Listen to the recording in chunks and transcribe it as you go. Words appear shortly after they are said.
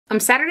I'm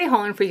Saturday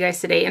hauling for you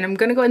guys today, and I'm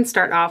going to go ahead and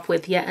start off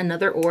with yet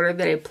another order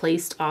that I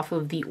placed off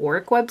of the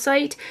Auric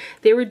website.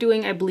 They were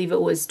doing, I believe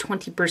it was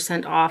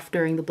 20% off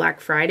during the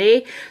Black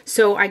Friday.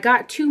 So I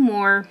got two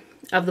more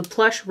of the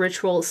Plush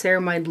Ritual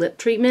Ceramide lip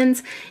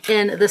treatments,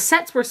 and the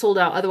sets were sold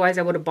out. Otherwise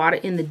I would have bought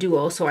it in the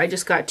duo, so I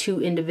just got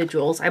two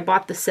individuals. I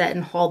bought the set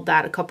and hauled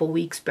that a couple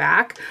weeks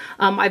back.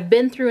 I've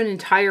been through an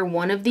entire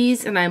one of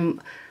these, and I'm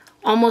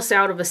almost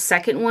out of a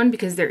second one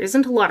because there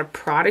isn't a lot of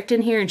product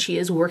in here, and she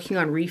is working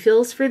on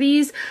refills for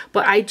these,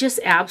 but I just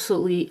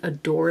absolutely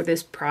adore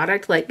this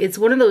product. Like, it's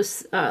one of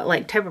those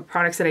like type of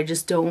products that I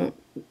just don't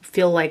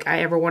feel like I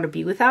ever want to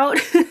be without.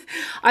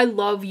 I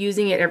love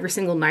using it every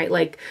single night.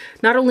 Like,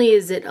 not only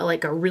is it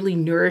like a really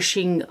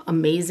nourishing,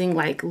 amazing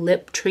like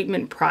lip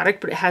treatment product,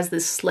 but it has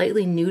this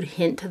slightly nude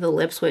hint to the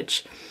lips,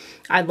 which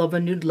I love a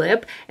nude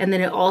lip. And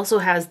then it also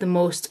has the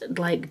most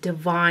like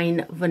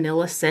divine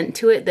vanilla scent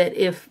to it that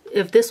if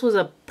this was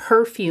a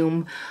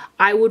perfume,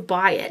 I would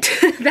buy it.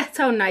 That's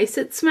how nice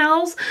it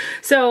smells.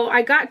 So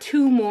I got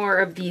two more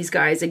of these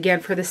guys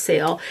again for the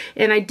sale,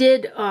 and I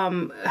did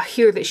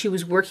hear that she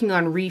was working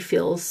on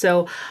refills.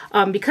 So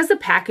because the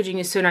packaging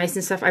is so nice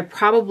and stuff,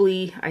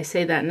 I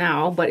say that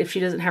now, but if she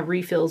doesn't have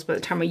refills by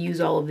the time I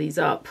use all of these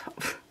up,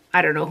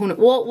 I don't know.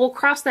 We'll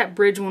cross that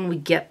bridge when we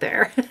get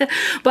there.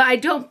 But I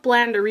don't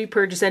plan to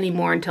repurchase any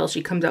more until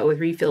she comes out with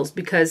refills,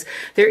 because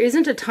there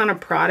isn't a ton of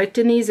product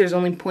in these. There's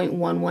only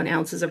 0.11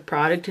 ounces of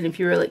product. And if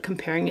you're like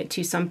comparing it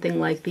to something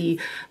like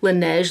the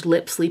Laneige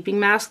Lip Sleeping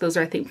Mask, those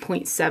are I think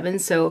 0.7.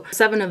 So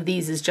 7 of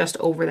these is just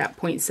over that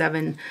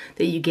 0.7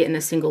 that you get in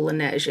a single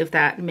Laneige, if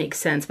that makes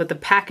sense. But the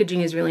packaging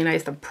is really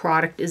nice. The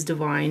product is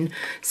divine.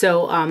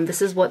 So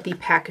this is what the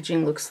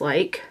packaging looks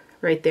like.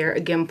 Right there,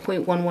 again,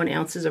 0.11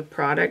 ounces of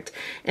product.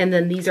 And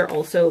then these are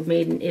also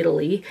made in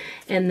Italy.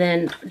 And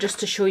then just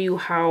to show you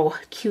how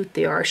cute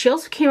they are, she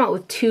also came out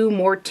with two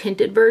more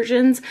tinted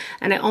versions,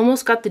 and I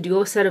almost got the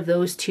duo set of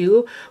those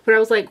too, but I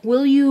was like,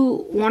 will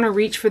you want to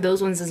reach for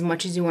those ones as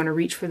much as you want to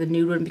reach for the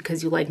nude one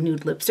because you like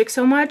nude lipstick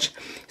so much?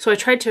 So I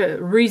tried to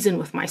reason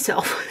with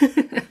myself.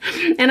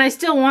 And I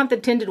still want the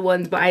tinted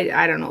ones, but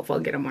I don't know if I'll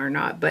get them or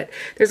not. But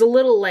there's a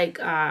little like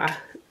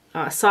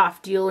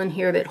soft deal in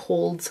here that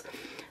holds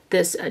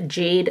this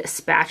jade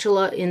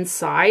spatula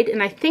inside,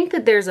 and I think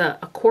that there's a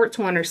quartz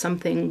one or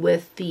something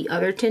with the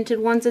other tinted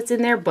ones that's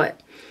in there,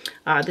 but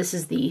this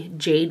is the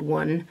jade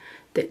one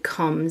that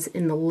comes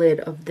in the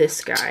lid of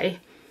this guy.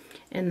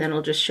 And then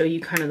I'll just show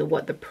you kind of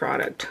what the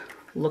product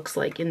looks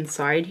like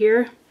inside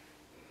here.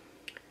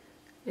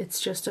 It's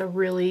just a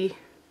really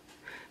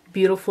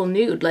beautiful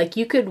nude. Like,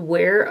 you could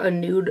wear a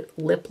nude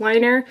lip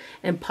liner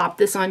and pop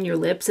this on your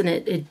lips, and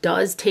it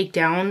does take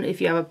down, if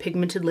you have a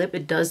pigmented lip,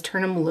 it does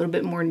turn them a little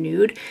bit more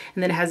nude,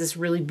 and then it has this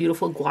really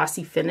beautiful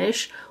glossy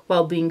finish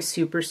while being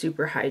super,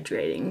 super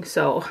hydrating.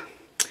 So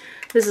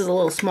this is a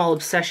little small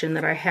obsession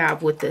that I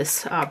have with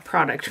this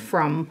product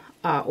from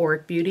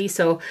Auric Beauty.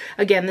 So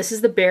again, this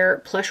is the Bare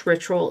Plush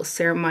Ritual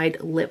Ceramide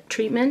Lip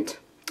Treatment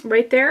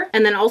right there.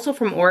 And then also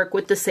from Auric,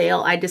 with the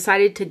sale, I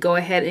decided to go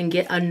ahead and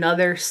get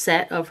another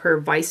set of her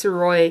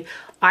Viceroy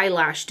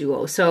eyelash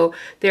duo. So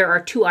there are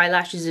two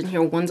eyelashes in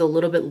here. One's a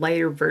little bit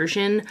lighter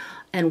version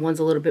and one's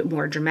a little bit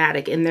more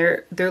dramatic, and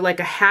they're like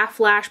a half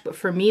lash, but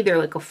for me they're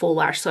like a full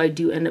lash. So I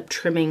do end up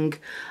trimming,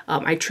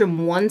 I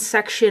trim one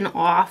section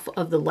off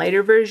of the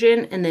lighter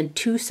version and then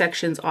two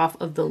sections off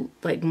of the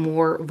like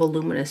more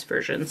voluminous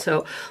version.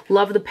 So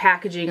love the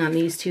packaging on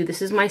these two. This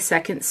is my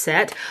second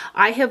set.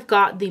 I have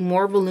got the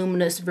more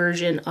voluminous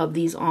version of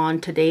these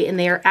on today, and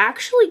they are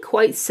actually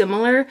quite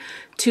similar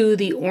to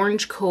the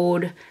Orange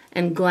Code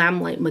and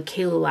Glamlight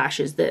Michaela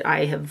lashes that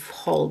I have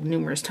hauled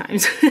numerous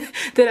times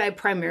that I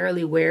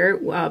primarily wear,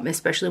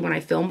 especially when I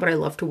film, but I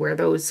love to wear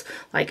those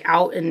like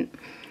out and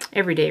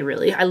every day,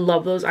 really. I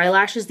love those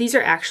eyelashes. These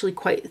are actually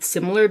quite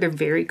similar. They're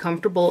very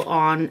comfortable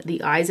on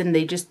the eyes, and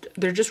they're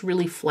just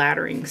really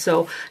flattering.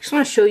 So I just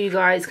want to show you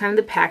guys kind of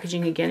the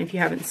packaging again if you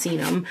haven't seen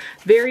them.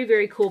 Very,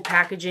 very cool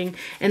packaging.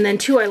 And then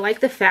too, I like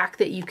the fact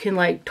that you can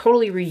like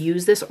totally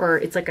reuse this, or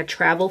it's like a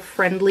travel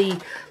friendly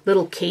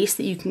little case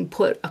that you can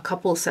put a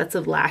couple of sets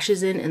of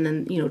lashes in and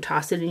then, you know,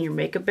 toss it in your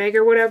makeup bag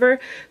or whatever.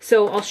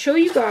 So I'll show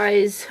you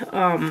guys,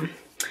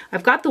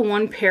 I've got the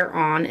one pair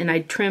on, and I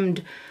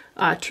trimmed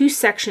two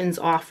sections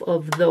off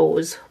of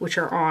those which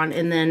are on,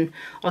 and then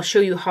I'll show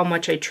you how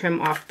much I trim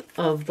off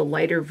of the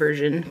lighter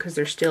version because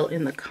they're still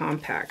in the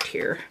compact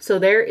here. So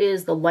there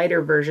is the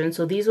lighter version.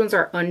 So these ones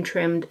are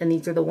untrimmed, and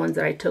these are the ones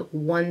that I took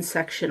one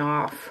section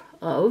off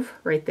of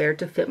right there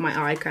to fit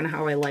my eye, kind of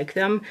how I like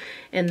them.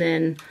 And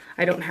then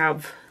I don't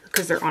have,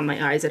 because they're on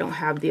my eyes, I don't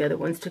have the other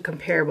ones to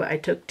compare, but I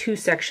took two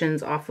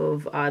sections off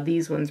of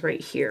these ones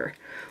right here.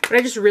 But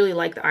I just really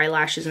like the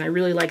eyelashes, and I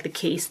really like the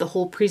case. The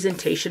whole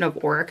presentation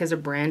of Auric as a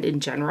brand in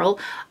general,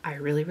 I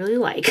really, really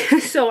like.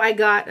 So I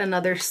got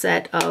another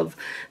set of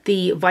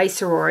the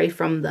Viceroy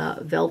from the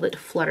Velvet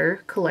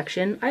Flutter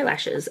collection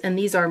eyelashes, and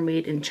these are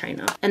made in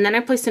China. And then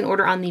I placed an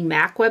order on the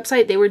MAC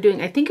website. They were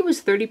doing, I think it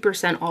was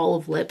 30%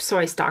 olive lips, so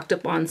I stocked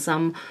up on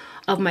some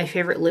of my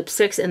favorite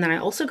lipsticks. And then I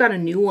also got a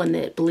new one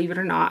that, believe it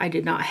or not, I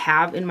did not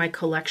have in my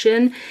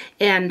collection,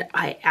 and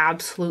I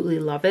absolutely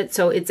love it.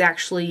 So it's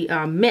actually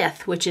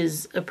Myth, which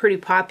is a pretty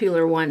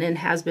popular one and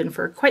has been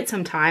for quite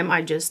some time.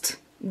 I just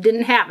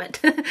didn't have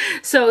it.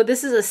 So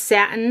this is a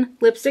satin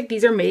lipstick.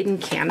 These are made in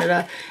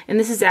Canada, and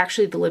this is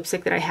actually the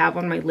lipstick that I have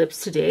on my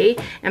lips today,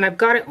 and I've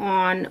got it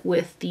on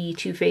with the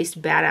Too Faced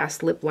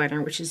Badass lip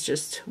liner, which is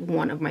just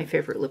one of my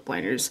favorite lip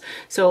liners.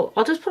 So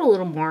I'll just put a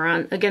little more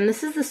on. Again,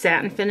 this is the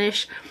satin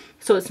finish,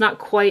 so it's not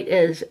quite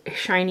as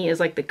shiny as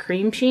like the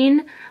cream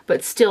sheen,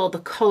 but still the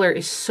color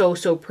is so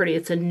pretty.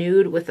 It's a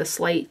nude with a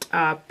slight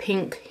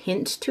pink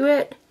hint to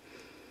it.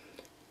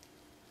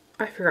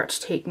 I forgot to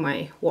take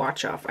my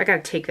watch off. I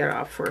gotta take that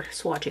off for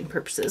swatching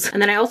purposes.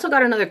 And then I also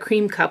got another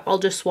cream cup. I'll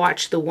just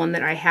swatch the one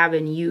that I have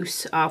in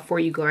use for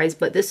you guys,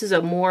 but this is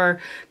a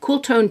more cool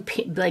tone,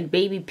 like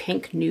baby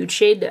pink nude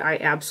shade that I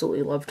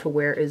absolutely love to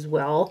wear as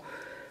well.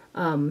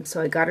 So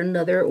I got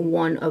another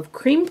one of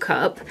Cream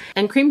Cup,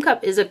 and Cream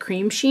Cup is a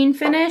cream sheen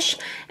finish.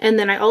 And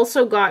then I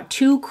also got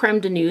two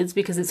Creme de Nudes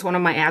because it's one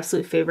of my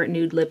absolute favorite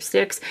nude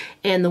lipsticks.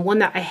 And the one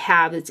that I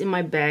have that's in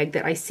my bag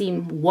that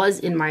was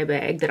in my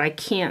bag that I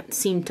can't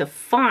seem to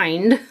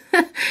find,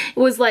 it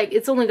was like,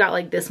 it's only got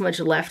like this much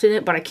left in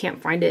it, but I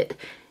can't find it.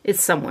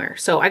 It's somewhere.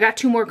 So I got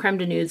two more Creme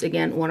de Nudes.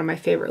 Again, one of my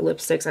favorite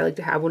lipsticks. I like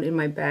to have one in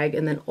my bag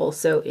and then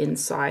also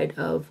inside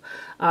of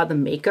the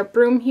makeup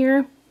room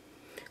here.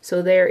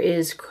 So there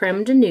is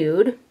Creme de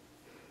Nude,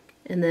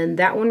 and then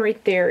that one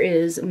right there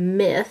is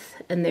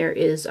Myth, and there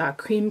is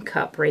Cream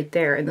Cup right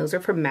there, and those are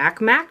from MAC.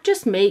 MAC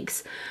just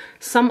makes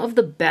some of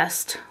the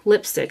best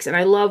lipsticks, and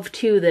I love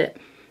too that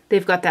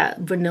they've got that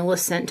vanilla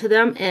scent to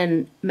them,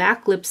 and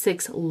MAC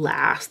lipsticks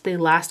last. They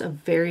last a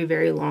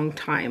very long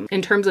time.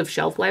 In terms of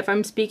shelf life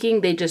I'm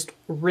speaking, they just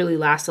really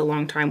last a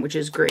long time, which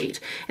is great.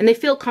 And they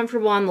feel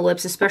comfortable on the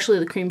lips, especially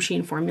the cream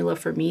sheen formula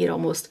for me.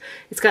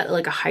 It's got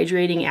like a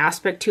hydrating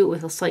aspect to it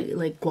with a slight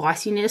like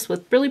glossiness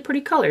with really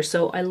pretty colors.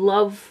 So I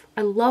love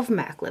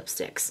MAC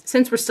lipsticks.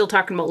 Since we're still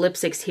talking about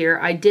lipsticks here,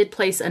 I did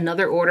place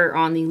another order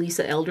on the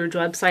Lisa Eldridge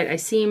website. I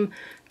seem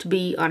to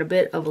be on a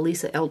bit of a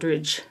Lisa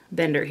Eldridge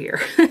bender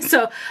here.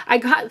 So I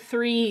got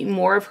 3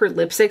 more of her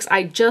lipsticks.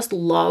 I just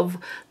love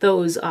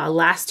those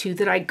last 2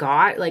 that I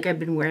got. Like, I've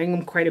been wearing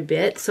them quite a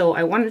bit. So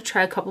I wanted to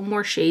try a couple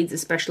more shades,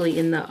 especially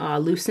in the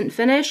Lucent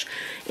finish.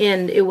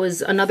 And it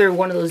was another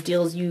one of those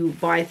deals, you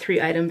buy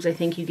 3 items, I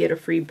think you get a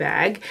free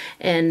bag.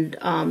 And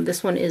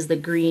this one is the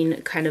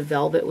green kind of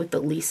velvet with the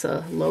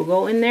Lisa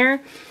logo in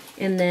there.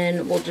 And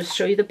then we'll just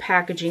show you the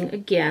packaging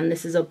again.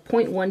 This is a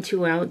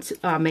 0.12 ounce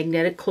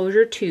magnetic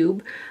closure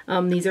tube.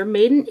 These are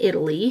made in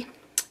Italy.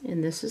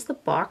 And this is the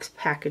box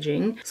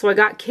packaging. So I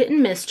got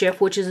Kitten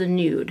Mischief, which is a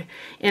nude.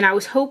 And I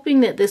was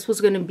hoping that this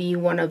was going to be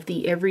one of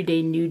the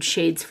everyday nude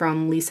shades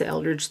from Lisa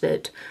Eldridge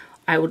that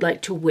I would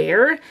like to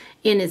wear,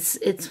 and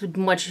it's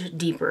much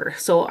deeper.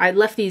 So I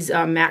left these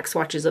MAC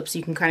swatches up so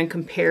you can kind of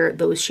compare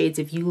those shades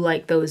if you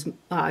like those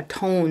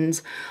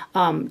tones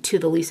to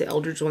the Lisa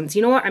Eldridge ones.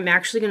 You know what? I'm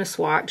actually going to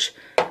swatch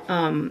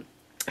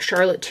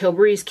Charlotte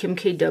Tilbury's Kim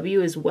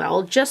KW as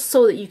well, just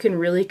so that you can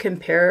really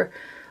compare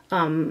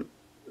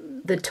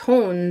the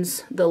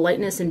tones, the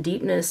lightness and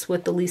deepness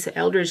with the Lisa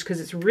Eldridge, because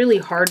it's really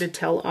hard to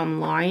tell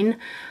online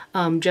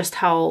just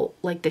how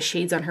like the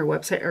shades on her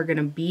website are going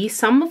to be.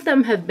 Some of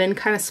them have been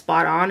kind of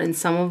spot on and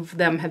some of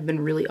them have been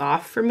really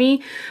off for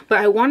me, but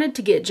I wanted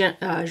to get Je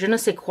ne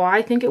sais quoi,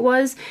 I think it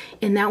was,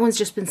 and that one's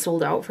just been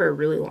sold out for a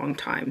really long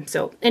time.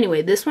 So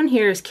anyway, this one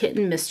here is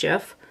Kitten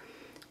Mischief.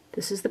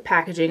 This is the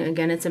packaging.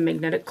 Again, it's a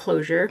magnetic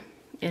closure,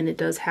 and it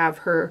does have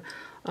her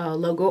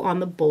logo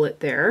on the bullet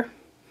there.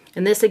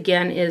 And this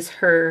again is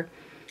her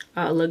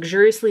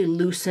Luxuriously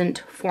Lucent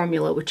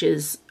formula, which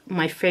is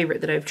my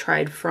favorite that I've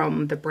tried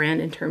from the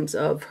brand in terms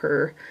of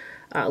her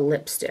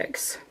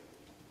lipsticks.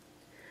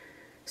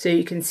 So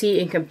you can see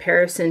in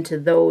comparison to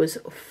those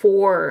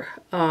 4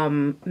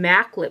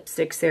 MAC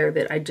lipsticks there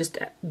that I just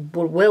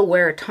will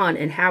wear a ton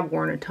and have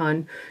worn a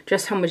ton,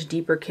 just how much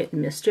deeper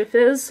Kitten Mischief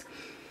is.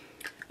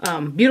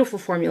 Beautiful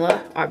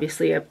formula,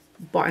 obviously. I've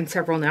bought in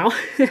several now.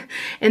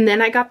 And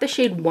then I got the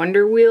shade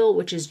Wonder Wheel,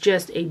 which is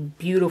just a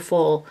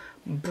beautiful,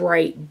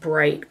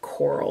 bright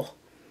coral.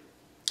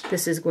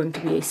 This is going to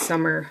be a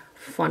summer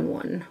fun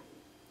one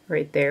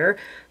right there.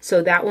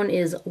 So that one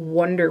is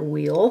Wonder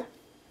Wheel.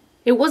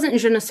 It wasn't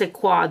Je ne sais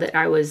quoi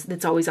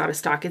that's always out of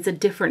stock. It's a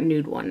different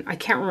nude one. I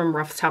can't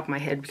remember off the top of my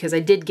head because I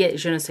did get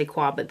Je ne sais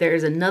quoi, but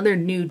there's another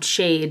nude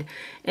shade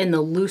in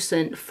the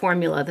Lucent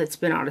formula that's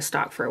been out of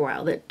stock for a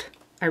while that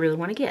I really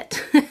want to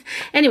get.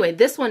 Anyway,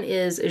 this one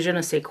is Je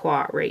ne sais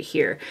quoi right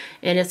here.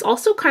 And it's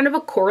also kind of a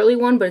corally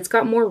one, but it's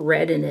got more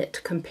red in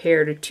it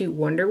compared to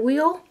Wonder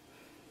Wheel.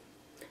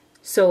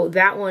 So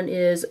that one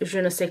is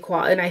Je ne sais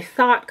quoi. And I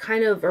thought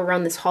kind of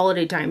around this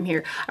holiday time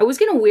here, I was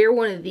going to wear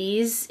one of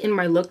these in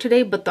my look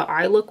today, but the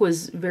eye look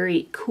was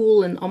very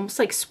cool and almost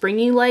like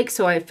springy-like.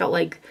 So I felt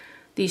like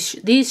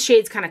these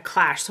shades kind of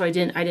clash, so I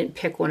didn't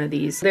pick one of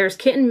these. There's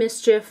Kitten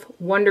Mischief,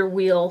 Wonder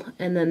Wheel,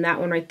 and then that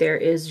one right there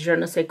is Je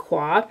ne sais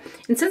quoi.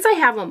 And since I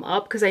have them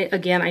up, because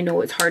I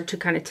know it's hard to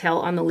kind of tell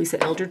on the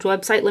Lisa Eldridge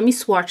website, let me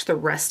swatch the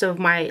rest of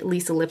my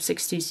Lisa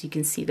lipsticks too so you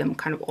can see them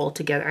kind of all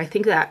together. I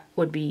think that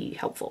would be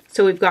helpful.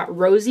 So we've got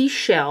Rosy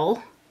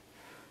Shell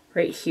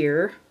right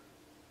here.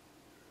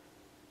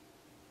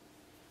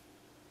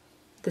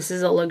 This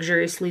is a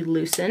Luxuriously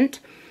Lucent.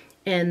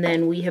 And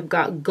then we have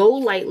got Go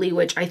Lightly,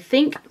 which I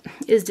think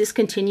is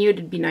discontinued.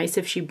 It'd be nice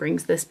if she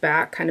brings this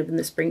back kind of in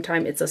the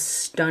springtime. It's a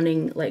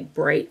stunning, like,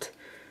 bright,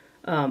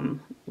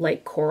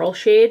 light coral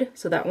shade.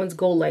 So that one's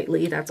Go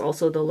Lightly. That's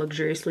also the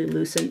Luxuriously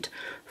Lucent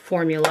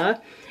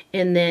formula.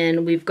 And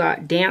then we've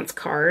got Dance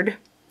Card,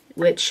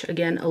 which,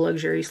 again, a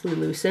Luxuriously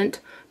Lucent.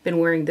 Been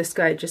wearing this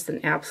guy just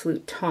an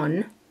absolute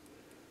ton.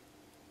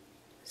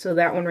 So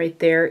that one right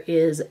there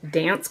is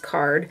Dance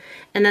Card.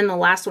 And then the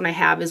last one I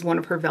have is one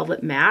of her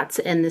Velvet Mattes,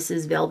 and this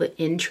is Velvet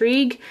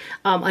Intrigue.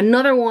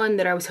 Another one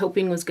that I was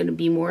hoping was going to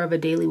be more of a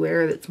daily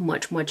wear that's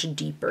much, much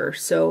deeper.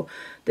 So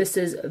this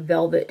is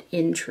Velvet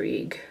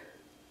Intrigue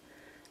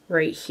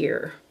right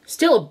here.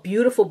 Still a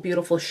beautiful,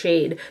 beautiful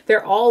shade.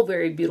 They're all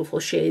very beautiful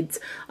shades,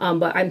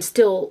 but I'm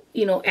still,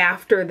 you know,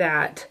 after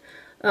that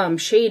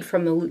shade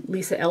from the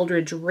Lisa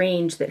Eldridge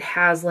range that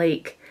has,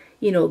 like,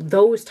 you know,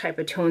 those type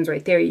of tones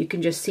right there. You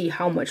can just see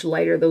how much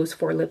lighter those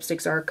 4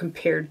 lipsticks are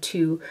compared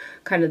to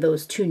kind of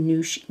those 2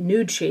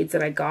 nude shades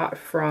that I got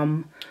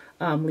from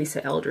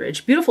Lisa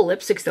Eldridge. Beautiful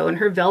lipsticks though, and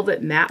her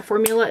Velvet Matte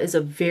formula is a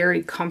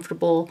very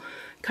comfortable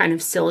kind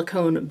of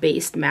silicone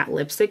based matte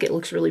lipstick. It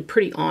looks really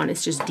pretty on.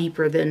 It's just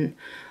deeper than,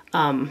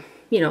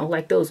 you know,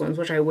 like those ones,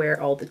 which I wear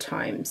all the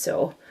time.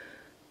 So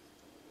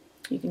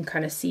you can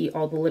kind of see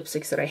all the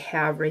lipsticks that I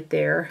have right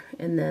there.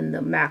 And then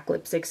the MAC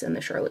lipsticks and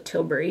the Charlotte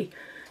Tilbury,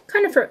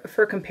 kind of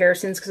for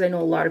comparisons, because I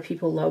know a lot of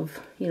people love,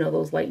 you know,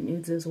 those light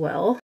nudes as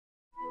well.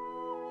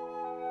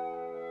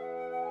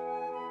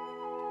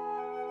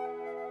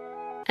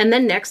 And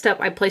then next up,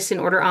 I placed an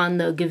order on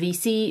the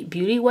Gavissi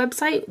Beauty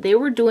website. They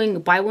were doing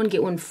buy one,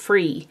 get one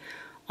free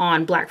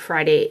on Black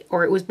Friday,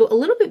 or it was a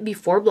little bit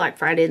before Black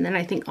Friday, and then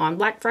I think on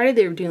Black Friday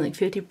they were doing like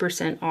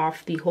 50%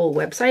 off the whole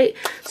website.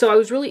 So I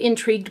was really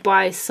intrigued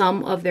by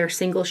some of their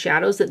single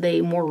shadows that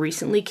they more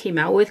recently came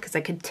out with, because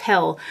I could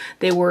tell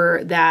they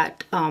were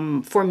that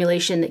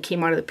formulation that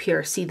came out of the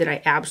PRC that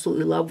I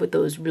absolutely love, with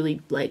those really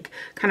like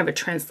kind of a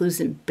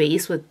translucent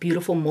base with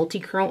beautiful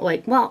multi-chrome,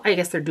 like, well, I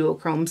guess they're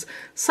duochromes.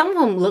 Some of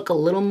them look a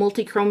little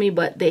multi-chromy,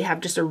 but they have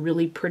just a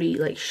really pretty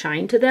like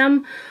shine to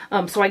them.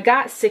 So I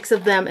got 6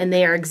 of them, and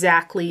they are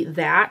exactly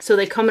that. So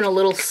they come in a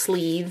little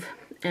sleeve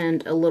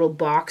and a little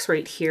box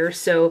right here.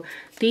 So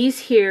these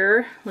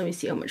here, let me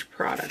see how much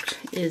product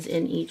is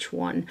in each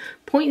one.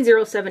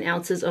 0.07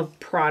 ounces of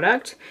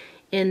product.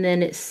 And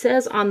then it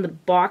says on the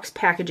box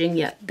packaging,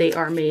 yeah, they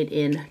are made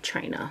in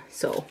China.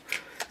 So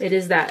it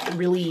is that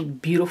really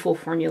beautiful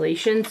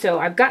formulation. So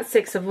I've got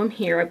 6 of them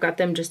here. I've got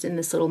them just in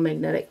this little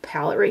magnetic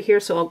palette right here.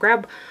 So I'll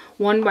grab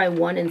one by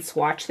one and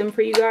swatch them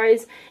for you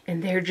guys,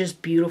 and they're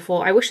just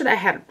beautiful. I wish that I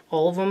had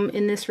all of them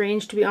in this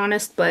range, to be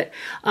honest, but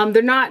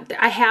they're not.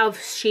 I have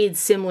shades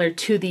similar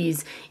to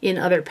these in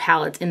other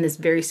palettes in this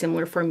very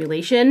similar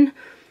formulation,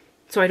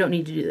 so I don't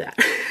need to do that.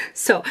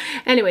 So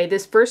anyway,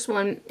 this first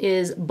one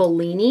is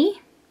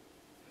Bellini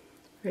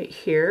right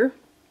here.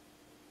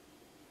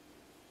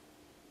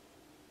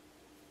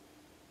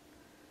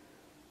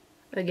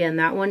 Again,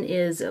 that one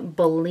is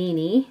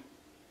Bellini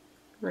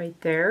right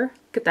there.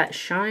 Get that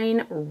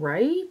shine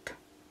right.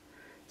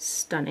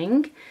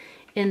 Stunning.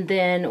 And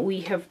then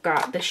we have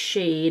got the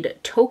shade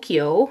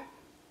Tokyo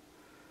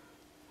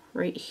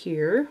right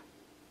here.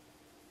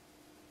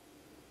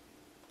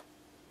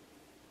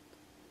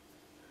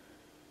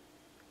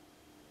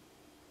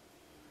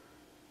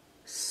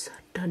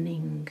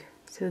 Stunning.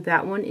 So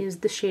that one is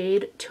the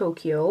shade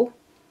Tokyo.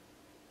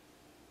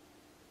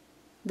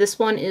 This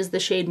one is the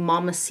shade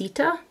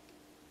Mamacita.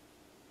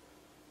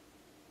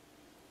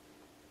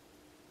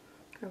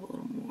 Grab a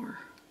little more.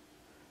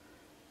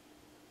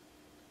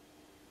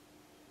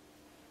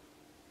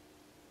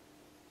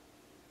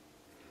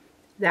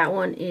 That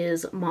one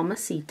is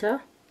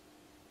Mamacita.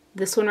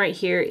 This one right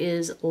here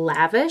is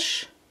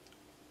Lavish.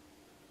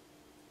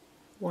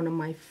 One of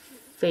my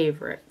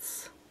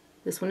favorites.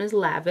 This one is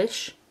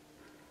Lavish.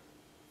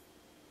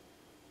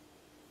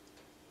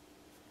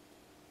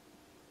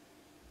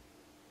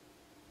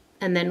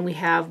 And then we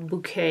have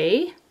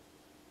Bouquet.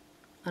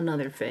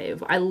 Another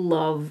fave. I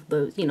love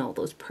those, you know,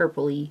 those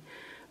purpley,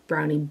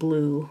 browny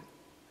blue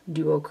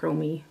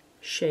duochromy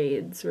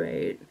shades,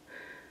 right?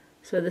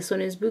 So this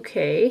one is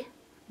Bouquet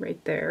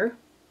right there.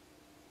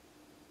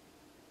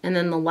 And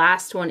then the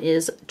last one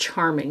is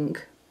Charming.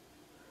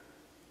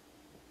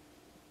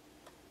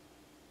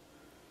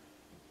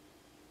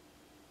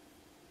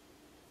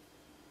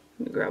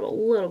 Let me grab a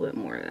little bit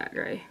more of that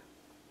dry.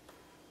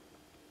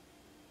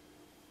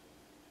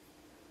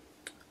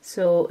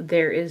 So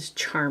there is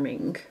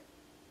Charming.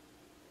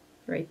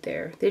 Right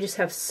there. They just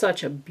have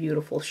such a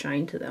beautiful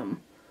shine to them.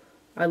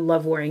 I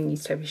love wearing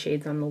these type of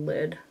shades on the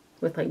lid.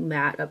 with like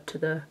matte up to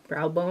the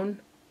brow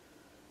bone.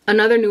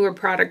 Another newer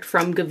product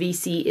from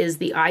Gavissi is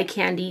the Eye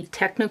Candy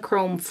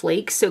Technichrome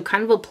Flakes. So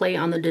kind of a play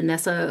on the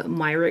Danessa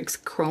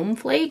Myricks Chrome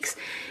Flakes.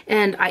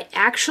 And I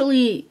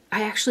actually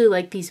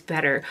like these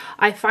better.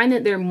 I find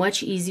that they're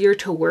much easier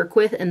to work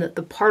with and that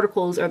the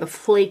particles, or the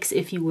flakes,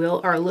 if you will,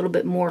 are a little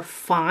bit more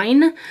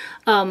fine.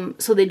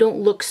 So they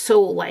don't look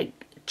so like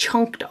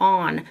chunked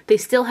on. They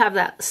still have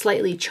that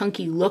slightly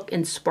chunky look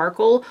and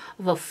sparkle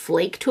of a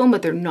flake to them,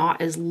 but they're not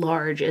as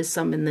large as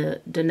some in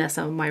the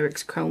Danessa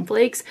Myricks Chrome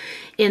Flakes.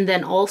 And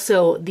then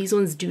also, these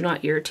ones do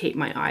not irritate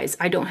my eyes.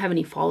 I don't have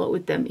any fallout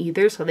with them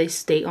either, so they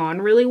stay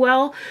on really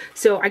well.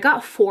 So I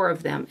got 4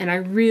 of them, and I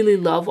really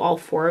love all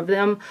 4 of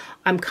them.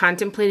 I'm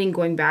contemplating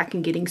going back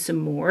and getting some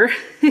more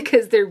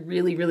because they're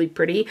really, really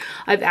pretty.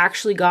 I've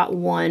actually got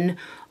one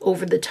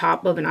over the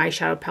top of an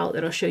eyeshadow palette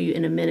that I'll show you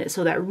in a minute.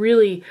 So that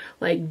really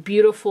like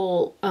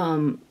beautiful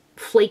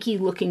flaky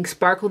looking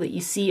sparkle that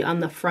you see on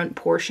the front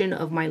portion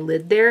of my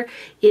lid there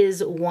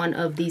is one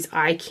of these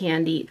Eye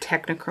Candy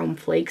Technichrome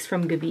Flakes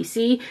from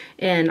Gavissi.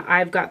 And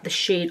I've got the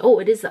shade, oh,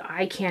 it is the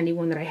Eye Candy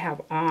one that I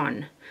have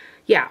on.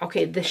 Yeah,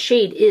 okay, the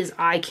shade is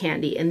Eye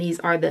Candy, and these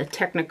are the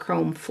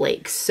Technichrome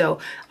Flakes. So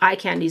Eye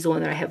Candy is the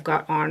one that I have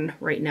got on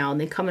right now,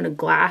 and they come in a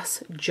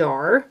glass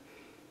jar.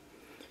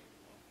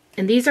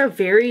 And these are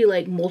very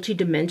like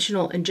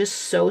multi-dimensional and just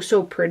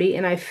so pretty.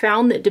 And I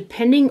found that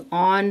depending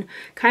on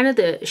kind of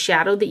the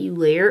shadow that you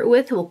layer it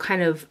with, it will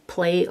kind of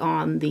play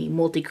on the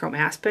multi-chrome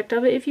aspect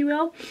of it, if you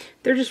will.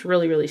 They're just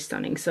really, really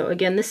stunning. So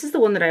again, this is the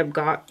one that I've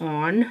got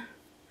on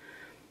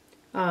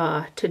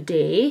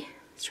today.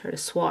 Let's try to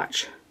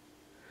swatch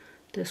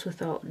this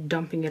without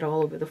dumping it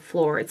all over the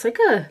floor. It's like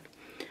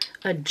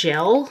a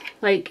gel.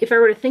 Like if I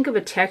were to think of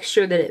a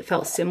texture that it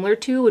felt similar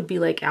to, would be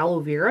like aloe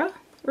vera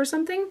or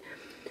something.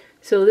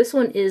 So this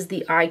one is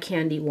the Eye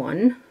Candy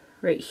one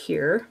right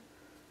here.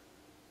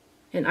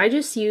 And I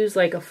just use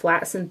like a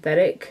flat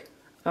synthetic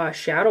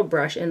shadow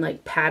brush and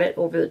like pat it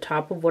over the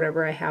top of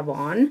whatever I have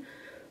on.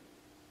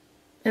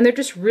 And they're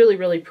just really,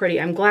 really pretty.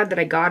 I'm glad that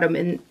I got them.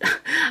 And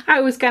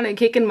I was kind of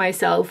kicking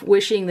myself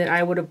wishing that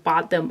I would have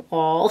bought them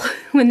all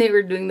when they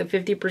were doing the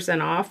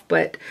 50% off.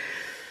 But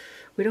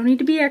we don't need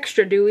to be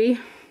extra, do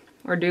we?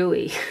 Or do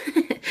we?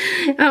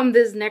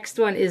 This next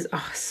one is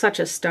such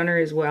a stunner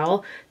as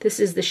well. This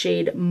is the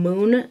shade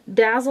Moon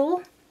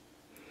Dazzle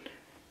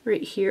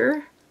right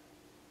here.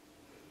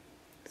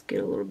 Let's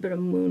get a little bit of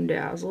Moon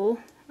Dazzle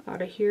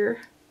out of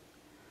here.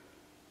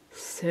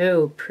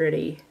 So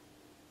pretty.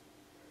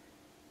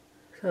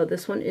 So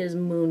this one is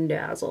Moon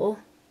Dazzle.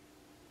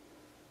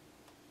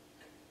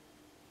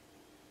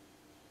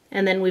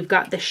 And then we've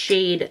got the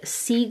shade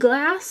Sea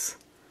Glass,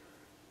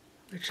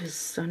 which is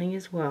stunning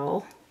as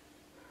well.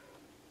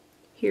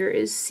 Here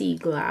is Sea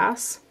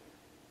Glass.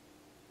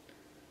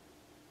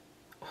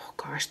 Oh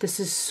gosh, this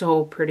is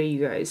so pretty,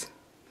 you guys.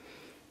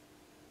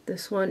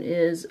 This one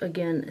is,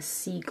 again,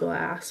 Sea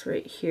Glass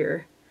right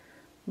here.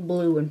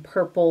 Blue and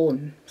purple,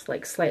 and it's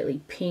like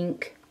slightly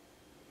pink.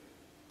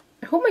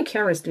 I hope my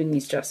camera's doing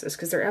these justice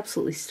because they're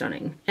absolutely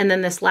stunning. And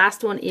then this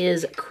last one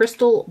is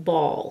Crystal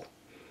Ball.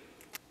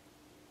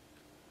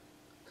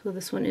 So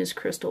this one is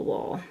Crystal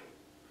Ball.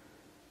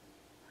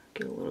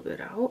 Get a little bit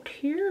out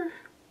here.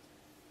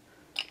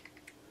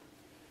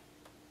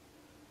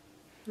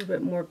 A little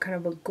bit more kind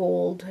of a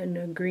gold and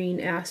a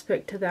green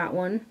aspect to that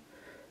one.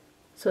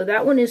 So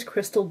that one is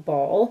Crystal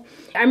Ball.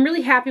 I'm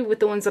really happy with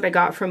the ones that I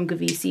got from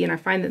Gavissi, and I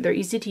find that they're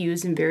easy to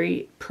use and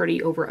very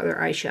pretty over other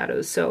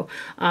eyeshadows. So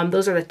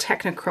those are the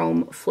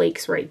Technichrome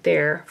Flakes right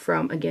there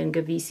from, again,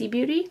 Gavissi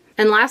Beauty.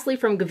 And lastly,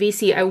 from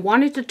Gavissi, I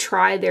wanted to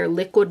try their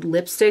liquid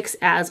lipsticks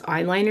as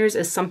eyeliners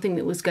as something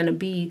that was going to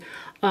be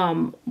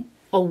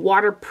a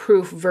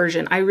waterproof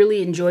version. I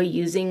really enjoy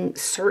using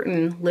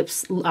certain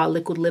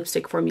liquid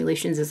lipstick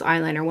formulations as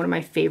eyeliner. One of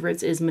my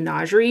favorites is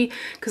Menagerie,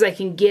 because I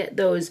can get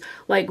those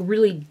like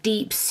really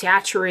deep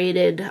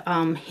saturated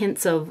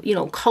hints of, you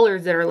know,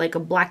 colors that are like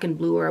a black and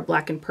blue or a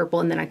black and purple,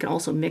 and then I can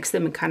also mix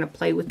them and kind of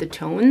play with the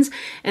tones,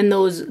 and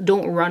those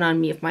don't run on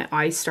me if my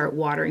eyes start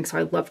watering. So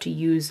I love to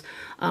use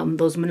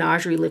those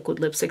Menagerie liquid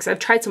lipsticks. I've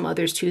tried some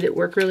others too that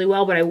work really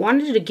well, but I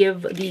wanted to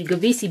give the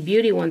Gavissi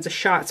Beauty ones a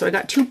shot. So I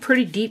got 2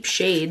 pretty deep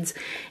shades.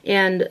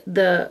 And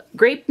the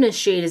Grapeness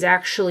shade is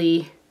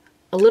actually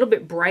a little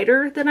bit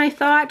brighter than I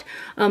thought.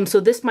 So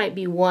this might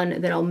be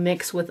one that I'll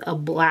mix with a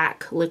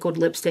black liquid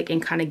lipstick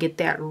and kind of get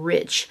that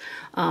rich,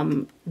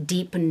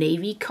 deep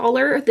navy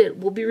color that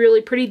will be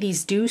really pretty.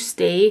 These do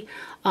stay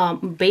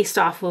based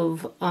off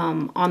of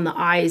on the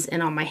eyes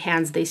and on my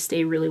hands. They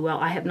stay really well.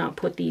 I have not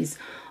put these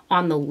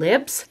on the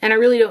lips, and I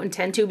really don't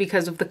intend to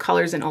because of the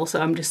colors, and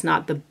also I'm just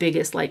not the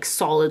biggest like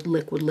solid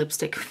liquid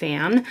lipstick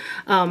fan.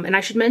 And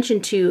I should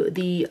mention too,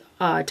 the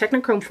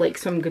Technichrome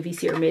Flakes from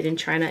Gavissi are made in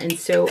China, and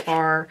so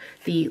are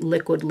the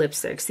liquid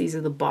lipsticks. These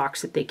are the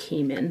box that they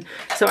came in.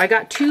 So I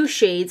got 2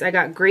 shades. I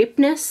got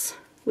Grapeness,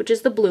 which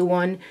is the blue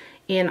one,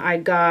 and I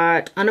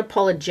got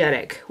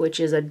Unapologetic, which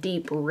is a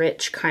deep,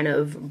 rich kind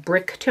of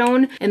brick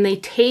tone, and they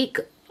take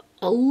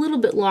a little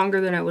bit longer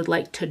than I would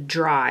like to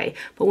dry,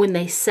 but when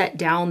they set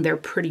down, they're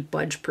pretty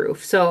budge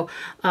proof. So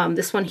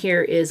this one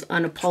here is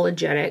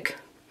Unapologetic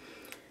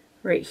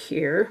right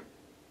here.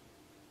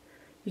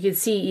 You can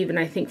see even,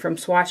 I think, from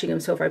swatching them,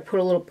 so if I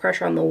put a little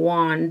pressure on the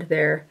wand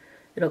there,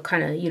 it'll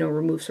kind of, you know,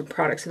 remove some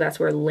product. So that's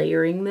where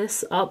layering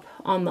this up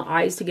on the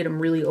eyes to get them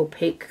really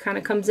opaque kind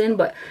of comes in.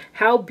 But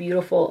how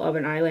beautiful of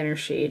an eyeliner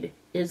shade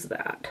is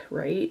that,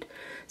 right?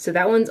 So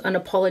that one's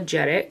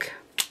Unapologetic.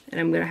 And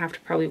I'm going to have to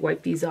probably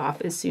wipe these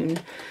off as soon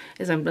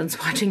as I'm done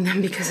swatching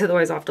them, because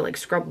otherwise I'll have to like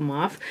scrub them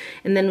off.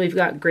 And then we've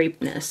got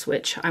Grapeness,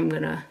 which I'm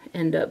going to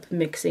end up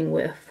mixing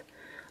with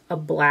a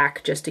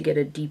black just to get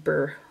a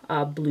deeper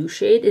blue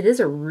shade. It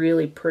is a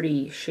really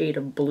pretty shade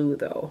of blue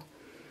though.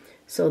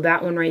 So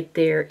that one right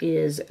there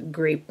is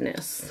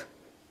Grapeness.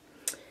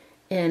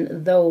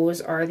 And those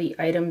are the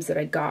items that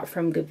I got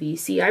from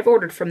Gavissi. I've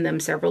ordered from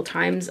them several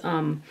times.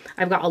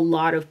 I've got a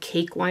lot of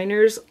cake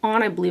liners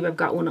on. I believe I've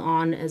got one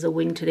on as a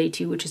wing today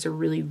too, which is a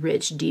really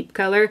rich, deep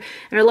color.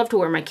 And I love to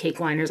wear my cake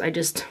liners. I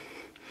just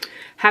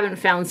haven't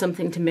found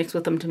something to mix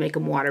with them to make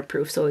them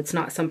waterproof. So it's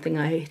not something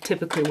I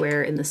typically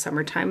wear in the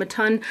summertime a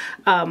ton.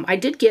 I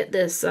did get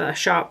this from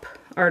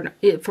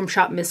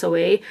Shop Miss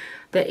OA,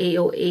 the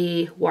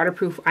AOA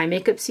waterproof eye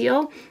makeup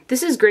seal.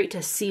 This is great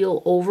to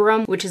seal over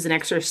them, which is an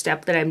extra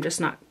step that I'm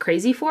just not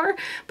crazy for,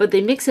 but they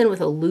mix in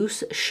with a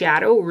loose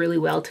shadow really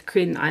well to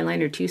create an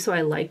eyeliner too, so I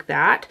like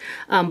that.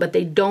 But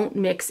they don't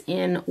mix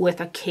in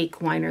with a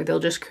cake liner. They'll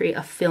just create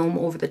a film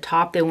over the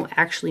top. They won't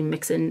actually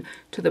mix in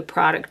to the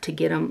product to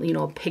get them, you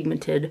know, a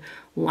pigmented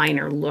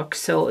liner look,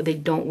 so they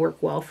don't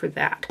work well for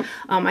that.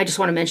 I just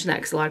want to mention that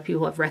because a lot of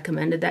people have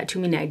recommended that to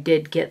me, and I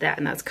did get that,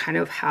 and that's kind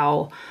of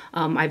how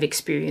I've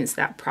experienced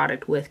that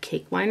product with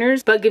cake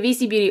liners. But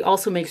Gavissi Beauty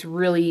also makes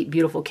really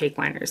beautiful cake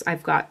liners.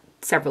 I've got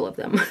several of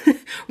them.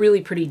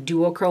 Really pretty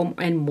duochrome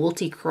and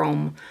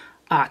multi-chrome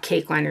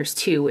cake liners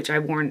too, which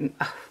I've worn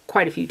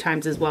quite a few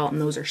times as well,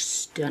 and those are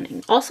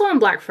stunning. Also on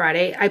Black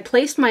Friday, I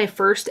placed my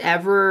first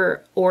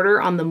ever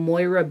order on the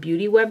Moira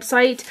Beauty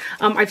website.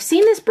 I've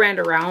seen this brand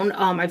around.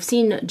 I've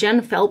seen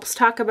Jen Phelps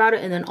talk about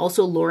it, and then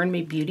also Lauren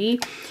May Beauty,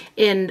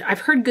 and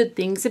I've heard good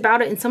things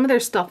about it, and some of their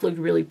stuff looked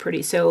really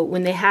pretty. So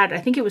when they had, I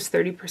think it was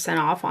 30%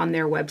 off on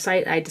their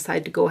website, I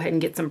decided to go ahead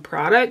and get some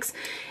products.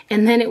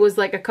 And then it was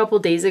like a couple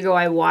days ago,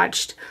 I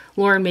watched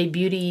Lauren May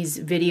Beauty's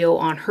video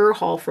on her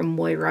haul from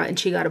Moira, and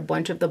she got a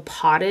bunch of the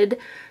potted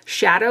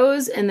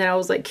shadows, and then I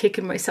was like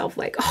kicking myself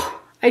like,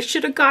 oh, I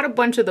should have got a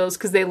bunch of those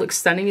because they look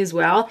stunning as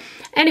well.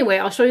 Anyway,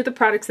 I'll show you the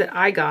products that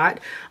I got.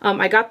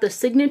 I got the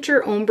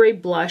Signature Ombre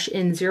Blush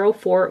in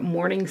 04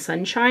 Morning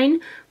Sunshine,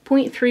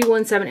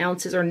 0.317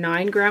 ounces or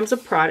 9 grams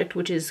of product,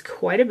 which is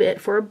quite a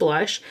bit for a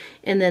blush.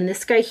 And then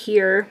this guy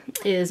here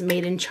is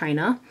made in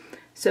China.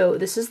 So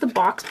this is the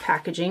box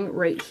packaging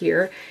right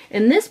here.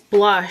 And this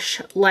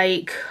blush,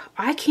 like,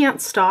 I can't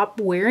stop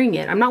wearing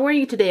it. I'm not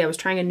wearing it today. I was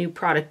trying a new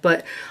product,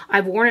 but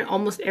I've worn it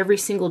almost every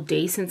single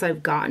day since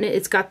I've gotten it.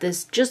 It's got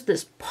this, just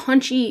this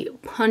punchy,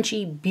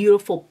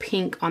 beautiful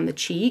pink on the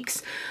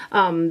cheeks.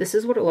 This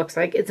is what it looks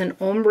like. It's an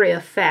ombre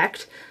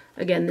effect.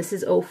 Again, this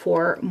is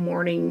 04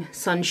 Morning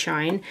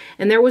Sunshine.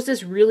 And there was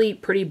this really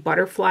pretty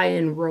butterfly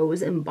and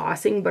rose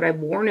embossing, but I've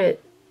worn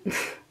it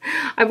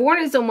I've worn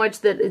it so much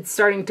that it's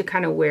starting to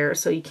kind of wear,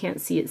 so you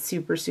can't see it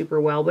super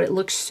well, but it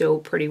looks so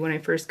pretty when I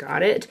first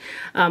got it.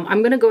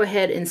 I'm going to go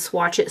ahead and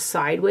swatch it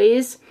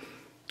sideways,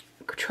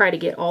 try to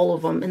get all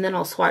of them, and then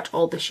I'll swatch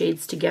all the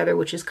shades together,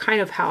 which is kind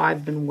of how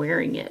I've been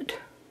wearing it.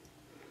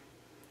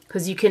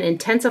 Because you can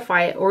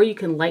intensify it or you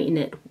can lighten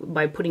it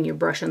by putting your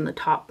brush on the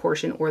top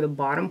portion or the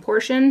bottom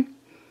portion.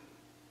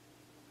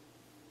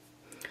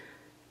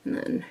 And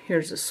then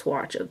here's a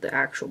swatch of the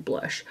actual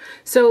blush.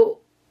 So,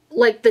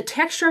 like, the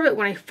texture of it,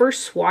 when I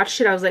first swatched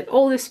it, I was like,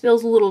 oh, this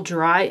feels a little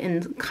dry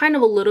and kind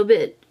of a little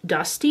bit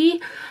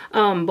dusty.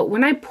 But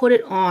when I put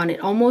it on, it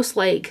almost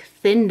like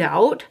thinned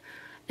out,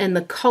 and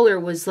the color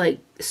was like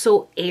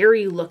so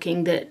airy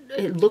looking that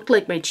it looked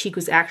like my cheek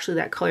was actually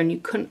that color, and you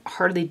couldn't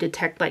hardly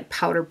detect like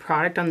powder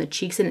product on the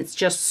cheeks, and it's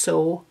just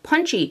so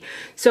punchy.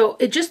 So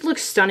it just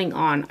looks stunning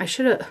on. I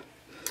should have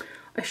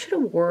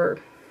wore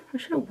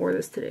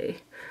this today.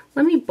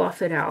 Let me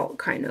buff it out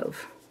kind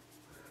of,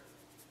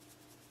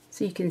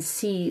 so you can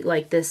see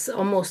like this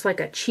almost like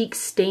a cheek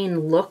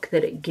stain look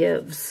that it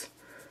gives.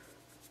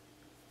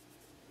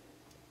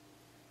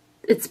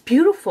 It's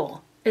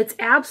beautiful. It's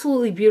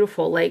absolutely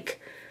beautiful. Like,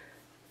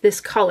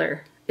 this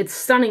color, it's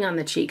stunning on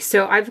the cheeks.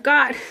 So I've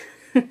got,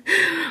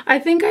 I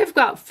think I've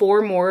got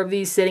 4 more of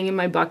these sitting in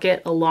my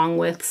bucket, along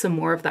with some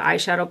more of the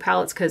eyeshadow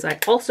palettes, because I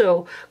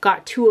also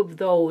got 2 of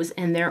those,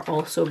 and they're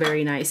also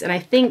very nice. And I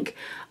think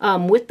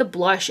with the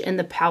blush and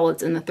the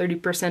palettes and the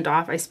 30%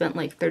 off, I spent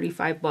like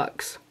 35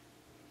 bucks.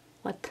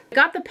 What? I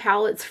got the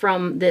palettes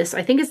from this,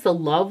 I think it's the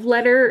Love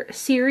Letter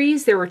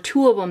series. There were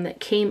 2 of them that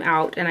came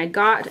out, and I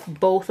got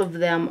both of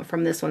them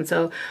from this one.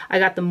 So I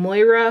got the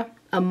Moira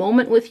A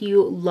Moment With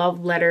You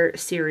Love Letter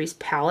series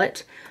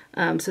palette.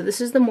 So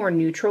this is the more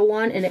neutral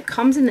one, and it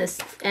comes in this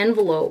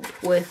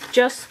envelope with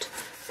just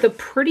the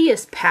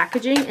prettiest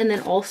packaging, and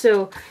then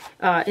also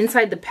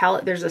inside the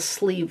palette, there's a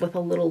sleeve with a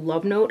little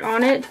love note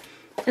on it.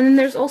 And then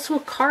there's also a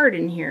card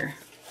in here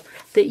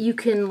that you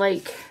can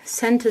like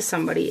send to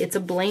somebody. It's a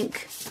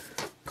blank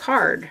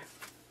card.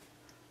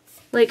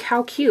 Like,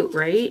 how cute,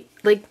 right?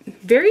 Like,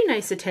 very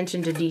nice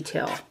attention to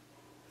detail.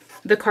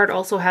 The card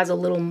also has a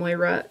little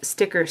Moira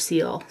sticker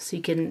seal, so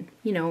you can,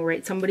 you know,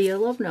 write somebody a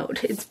love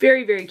note. It's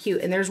very, very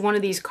cute, and there's one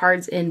of these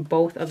cards in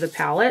both of the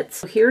palettes.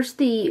 So here's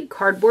the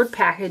cardboard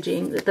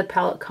packaging that the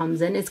palette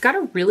comes in. It's got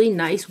a really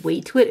nice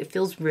weight to it. It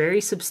feels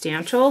very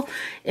substantial,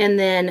 and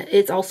then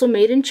it's also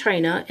made in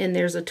China, and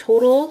there's a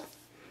total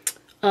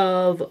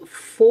of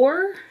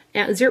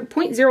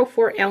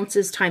 0.04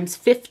 ounces times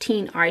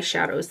 15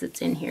 eyeshadows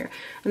that's in here.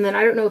 And then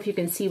I don't know if you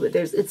can see, but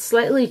it's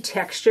slightly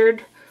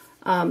textured,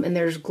 and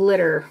there's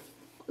glitter.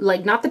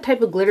 Like, not the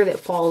type of glitter that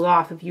falls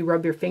off if you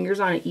rub your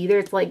fingers on it either.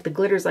 It's like the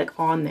glitter's like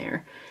on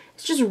there.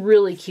 It's just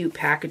really cute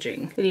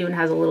packaging. It even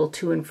has a little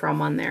to and from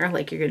on there,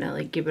 like you're gonna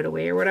like give it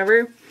away or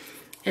whatever.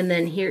 And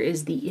then here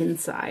is the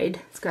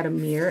inside. It's got a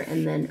mirror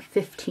and then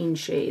 15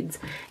 shades.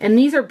 And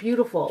these are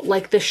beautiful.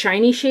 Like, the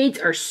shiny shades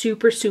are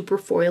super, super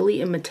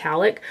foily and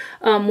metallic.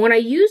 When I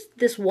used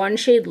this one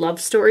shade, Love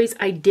Stories,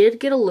 I did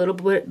get a little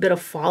bit of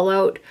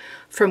fallout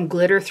from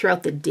glitter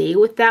throughout the day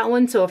with that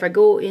one. So if I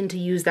go in to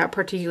use that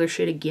particular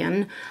shade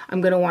again, I'm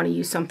going to want to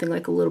use something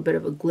like a little bit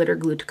of a glitter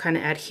glue to kind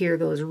of adhere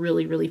those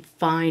really, really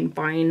fine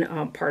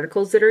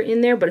particles that are in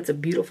there. But it's a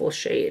beautiful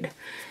shade.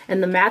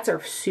 And the mattes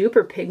are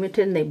super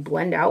pigmented and they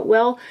blend out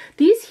well.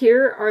 These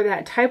here are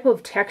that type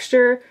of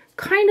texture,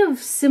 kind of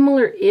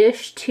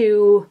similar-ish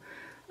to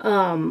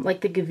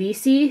like the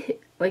Gavissi.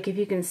 Like, if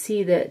you can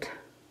see that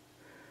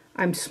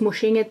I'm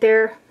smushing it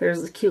there.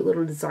 There's cute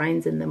little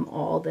designs in them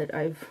all that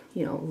I've,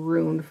 you know,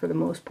 ruined for the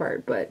most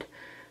part, but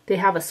they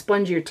have a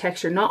spongier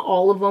texture. Not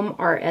all of them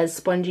are as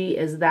spongy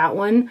as that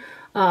one,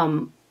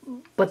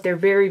 but they're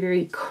very,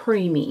 very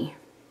creamy.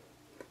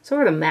 So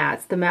are the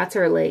mattes. The mattes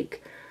are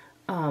like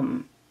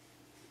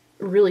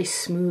really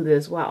smooth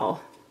as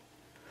well.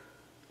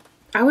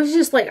 I was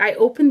just like, I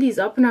opened these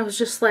up and I was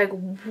just like,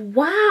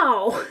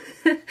 wow.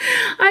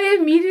 I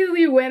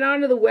immediately went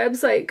onto the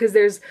website because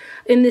there's,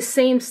 in the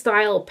same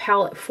style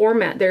palette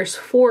format, there's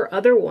 4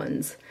 other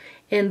ones.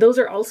 And those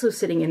are also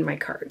sitting in my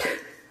cart.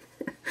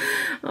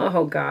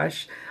 Oh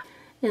gosh.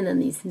 And then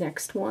these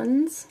next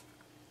ones.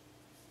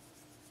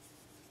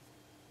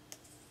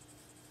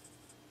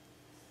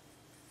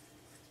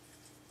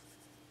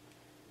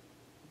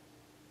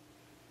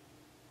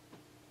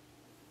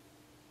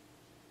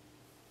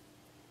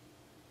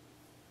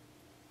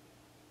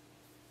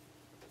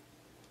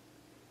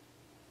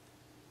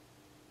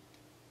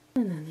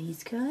 And then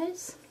these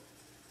guys.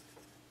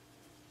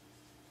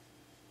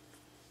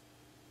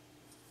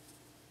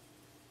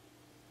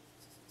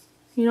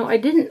 You know, I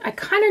kind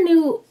of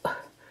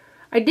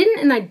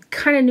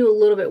knew a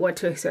little bit what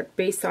to expect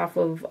based off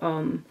of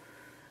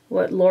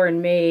what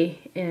Lauren May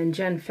and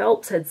Jen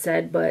Phelps had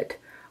said, but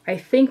I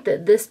think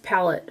that this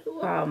palette,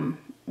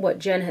 what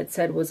Jen had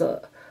said was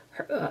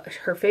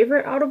her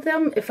favorite out of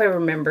them, if I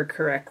remember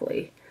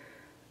correctly.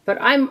 But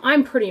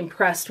I'm pretty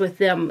impressed with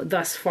them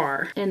thus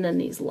far. And then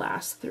these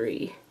last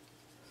 3.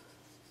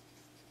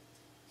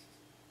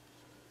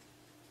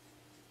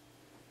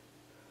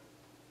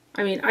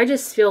 I mean, I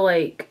just feel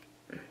like,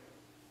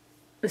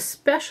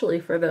 especially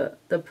for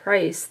the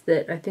price,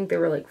 that I think they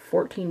were like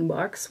 14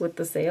 bucks with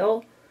the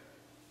sale,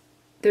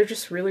 they're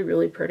just really,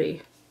 really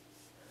pretty.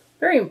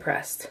 Very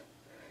impressed.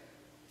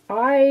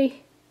 I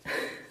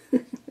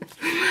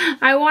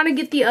want to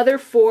get the other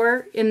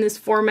 4 in this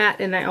format,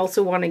 and I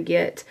also want to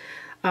get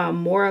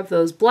more of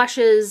those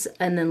blushes.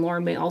 And then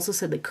Lauren May also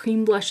said the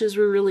cream blushes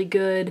were really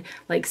good,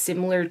 like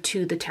similar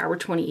to the Tower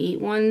 28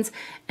 ones.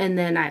 And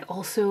then I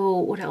also,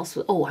 what else?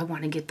 Oh, I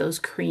want to get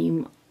those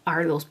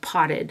those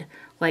potted,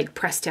 like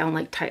pressed down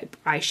like type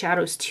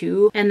eyeshadows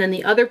too. And then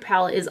the other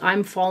palette is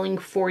I'm Falling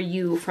For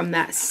You from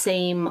that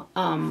same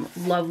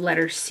Love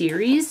Letter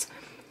series.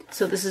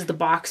 So this is the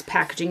box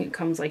packaging. It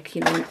comes like,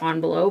 you know, an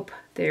envelope.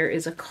 There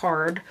is a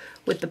card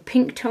with the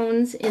pink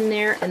tones in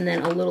there, and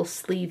then a little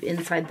sleeve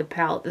inside the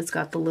palette that's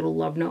got the little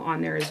love note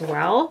on there as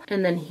well.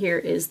 And then here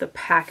is the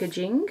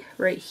packaging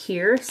right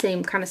here.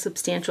 Same kind of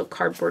substantial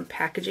cardboard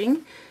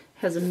packaging.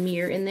 Has a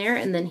mirror in there,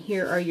 and then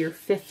here are your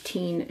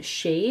 15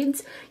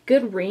 shades.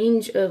 Good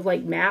range of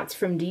like mattes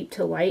from deep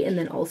to light, and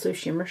then also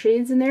shimmer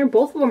shades in there.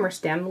 Both of them are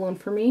standalone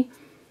for me.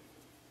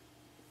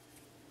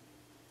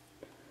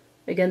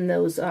 Again,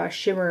 those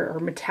shimmer or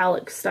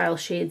metallic style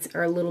shades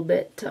are a little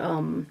bit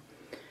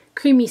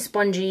creamy,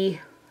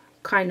 spongy,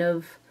 kind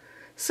of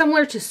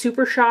similar to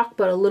Super Shock,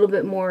 but a little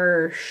bit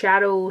more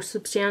shadow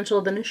substantial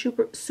than a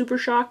Super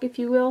Shock, if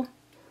you will.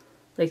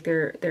 Like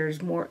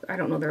there's more, I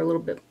don't know, they're a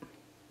little bit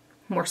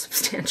more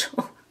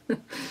substantial.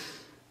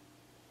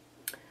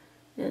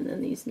 And then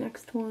these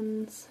next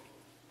ones.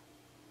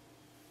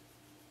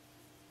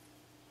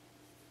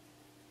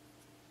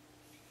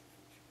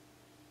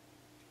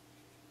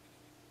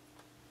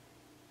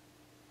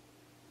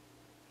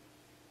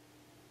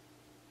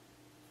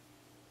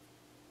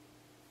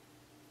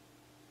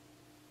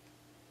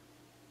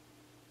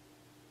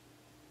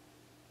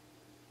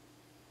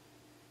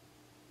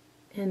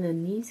 And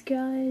then these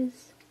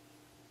guys.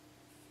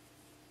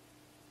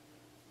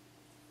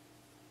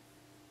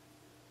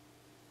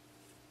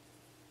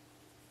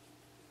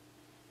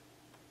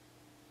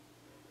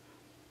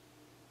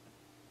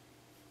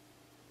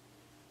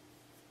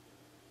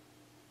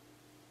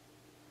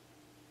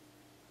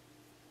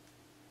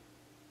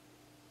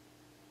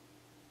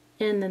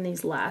 And then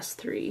these last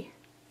three.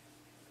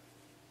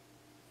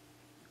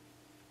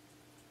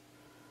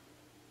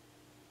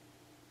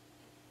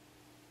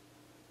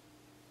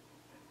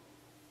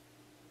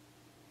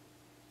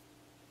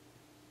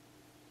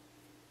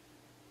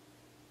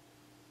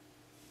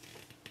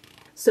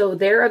 So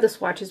there are the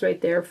swatches right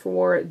there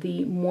for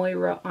the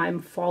Moira I'm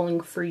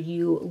Falling For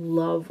You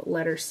Love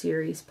Letter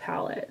Series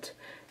palette.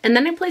 And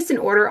then I placed an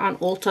order on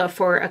Ulta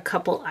for a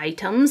couple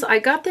items. I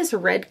got this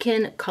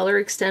Redken Color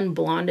Extend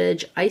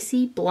Blondage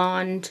Icy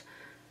Blonde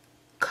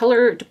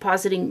Color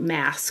Depositing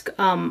Mask.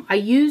 I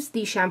used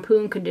the shampoo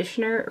and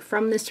conditioner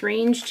from this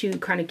range to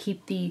kind of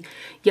keep the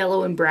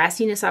yellow and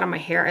brassiness out of my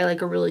hair. I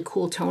like a really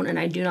cool tone, and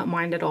I do not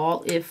mind at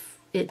all if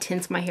it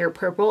tints my hair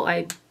purple.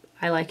 I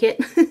like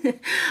it.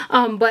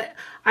 But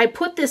I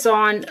put this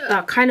on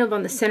kind of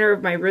on the center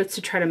of my roots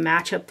to try to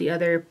match up the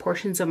other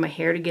portions of my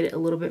hair to get it a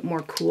little bit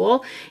more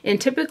cool. And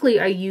typically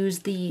I use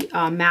the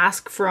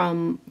mask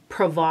from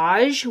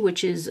Tarababyz,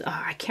 which is,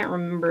 I can't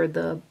remember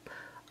the,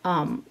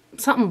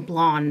 something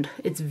blonde.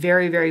 It's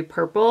very, very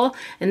purple.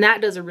 And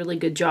that does a really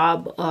good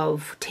job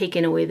of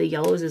taking away the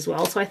yellows as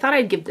well. So I thought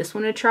I'd give this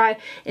one a try.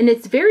 And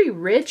it's very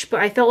rich, but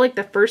I felt like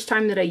the first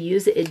time that I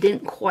used it, it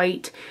didn't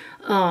quite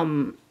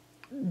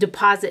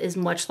deposit as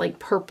much like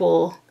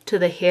purple to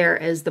the hair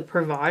as the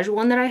Tarababyz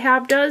one that I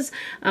have does.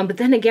 But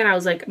then again, I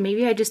was like,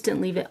 maybe I just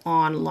didn't leave it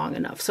on long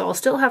enough. So I'll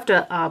still have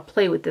to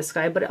play with this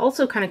guy, but it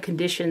also kind of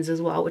conditions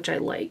as well, which I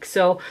like.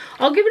 So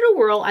I'll give it a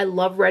whirl. I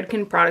love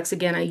Redken products.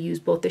 Again, I use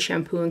both the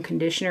shampoo and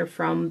conditioner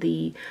from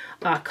the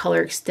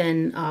Color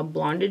Extend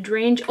Blondage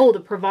range. Oh,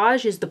 the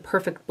Tarababyz is the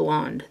Perfect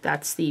Blonde.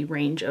 That's the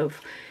range of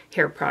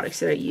hair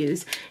products that I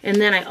use.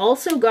 And then I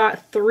also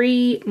got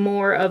 3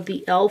 more of the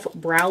e.l.f.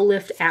 Brow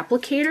Lift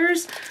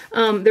applicators.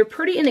 They're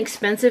pretty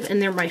inexpensive,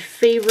 and they're my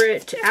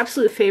favorite,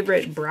 absolute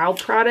favorite brow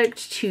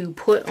product to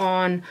put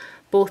on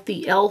both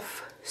the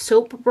e.l.f.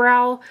 soap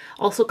brow,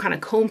 also kind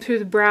of comb through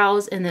the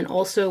brows, and then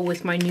also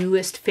with my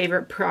newest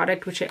favorite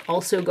product, which I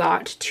also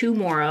got 2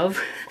 more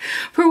of.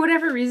 For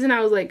whatever reason,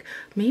 I was like,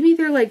 maybe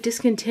they're like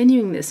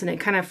discontinuing this, and it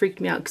kind of freaked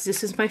me out because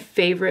this is my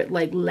favorite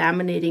like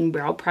laminating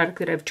brow product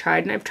that I've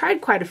tried, and I've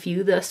tried quite a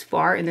few thus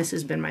far, and this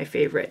has been my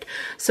favorite.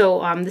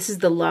 So this is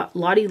the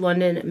Lottie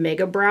London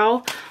Mega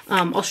Brow.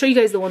 I'll show you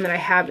guys the one that I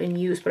have in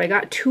use, but I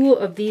got 2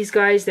 of these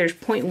guys. There's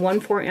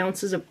 0.14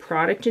 ounces of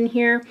product in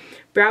here.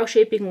 Brow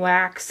shaping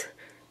wax,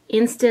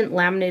 instant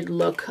laminated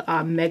look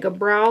mega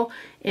brow,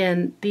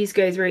 and these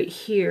guys right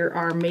here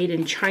are made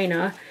in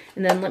China.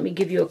 And then let me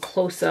give you a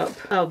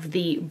close-up of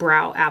the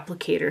brow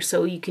applicator.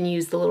 So you can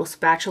use the little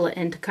spatula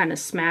end to kind of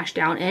smash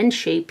down and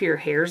shape your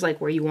hairs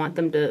like where you want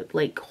them to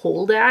like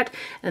hold at,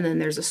 and then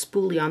there's a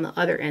spoolie on the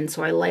other end.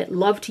 So I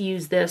love to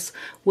use this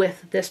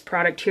with this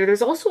product here.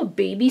 There's also a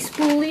baby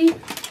spoolie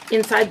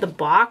inside the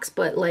box,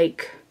 but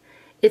like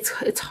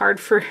it's hard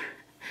for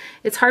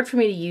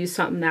me to use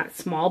something that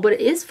small, but it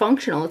is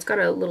functional. It's got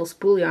a little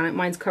spoolie on it.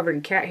 Mine's covered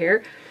in cat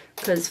hair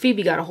because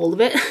Phoebe got a hold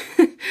of it.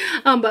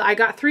 But I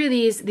got 3 of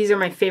these. These are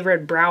my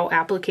favorite brow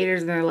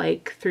applicators, and they're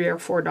like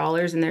 $3 or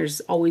 $4, and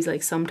there's always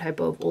like some type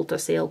of Ulta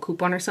sale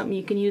coupon or something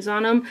you can use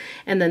on them.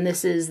 And then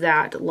this is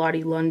that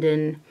Lottie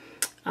London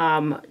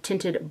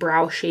tinted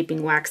brow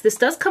shaping wax. This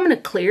does come in a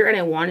clear, and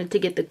I wanted to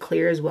get the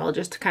clear as well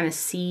just to kind of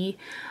see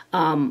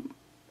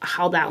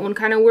how that one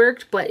kind of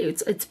worked, but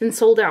it's been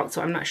sold out,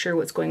 so I'm not sure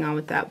what's going on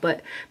with that.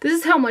 But this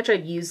is how much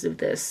I've used of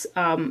this.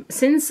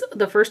 Since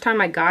the first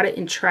time I got it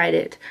and tried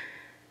it,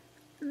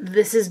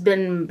 this has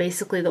been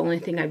basically the only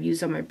thing I've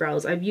used on my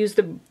brows. I've used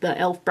the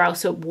e.l.f. brow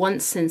soap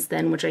once since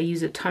then, which I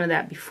used a ton of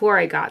that before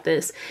I got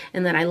this,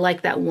 and then I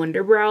like that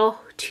Wonder Brow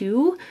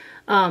too.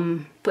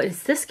 But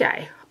it's this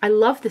guy. I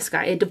love this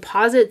guy. It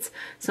deposits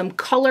some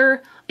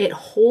color. It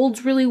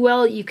holds really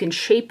well. You can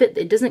shape it.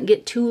 It doesn't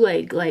get too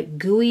like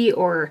gooey,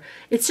 or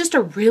it's just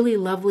a really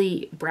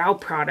lovely brow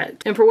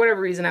product. And for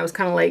whatever reason, I was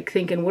kind of like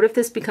thinking, what if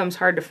this becomes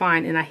hard to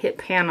find? And I hit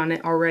pan on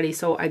it already,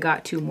 so I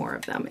got 2 more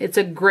of them. It's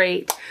a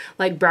great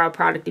like brow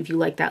product if you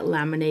like that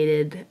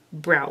laminated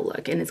brow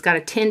look. And it's got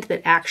a tint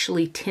that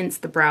actually tints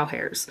the brow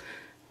hairs,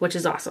 which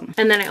is awesome.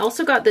 And then I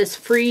also got this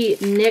free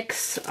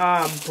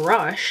NYX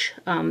brush.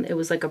 It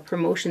was like a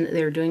promotion that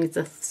they were doing. It's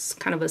a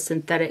kind of a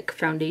synthetic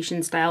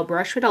foundation style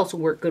brush. It also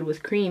work good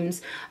with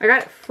creams. I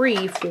got it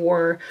free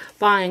for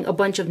buying a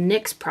bunch of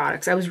NYX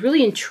products. I was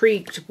really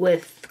intrigued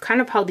with kind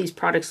of how these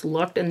products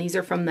looked, and these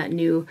are from the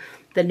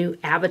new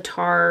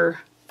Avatar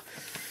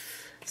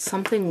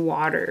something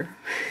water.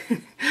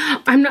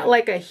 I'm not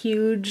like a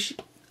huge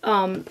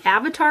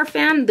Avatar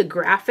fan. The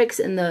graphics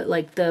and the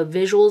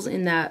visuals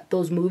in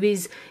those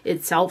movies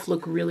itself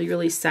look really,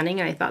 really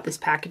stunning, and I thought this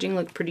packaging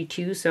looked pretty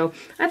too, so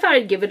I thought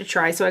I'd give it a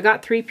try. So I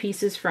got 3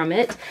 pieces from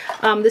it.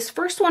 This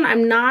first one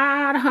I'm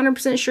not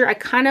 100% sure. I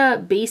kind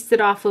of based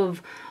it off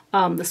of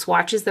the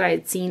swatches that I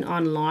had seen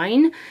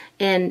online,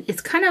 and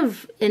it's kind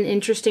of an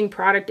interesting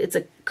product. It's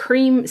a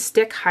cream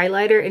stick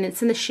highlighter, and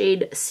it's in the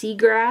shade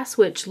Seagrass,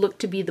 which looked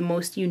to be the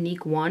most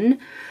unique one.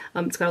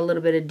 It's got a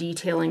little bit of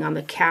detailing on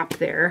the cap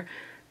there,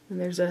 and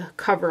there's a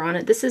cover on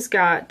it. This has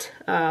got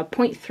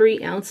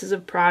 0.3 ounces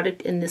of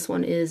product, and this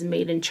one is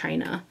made in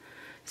China.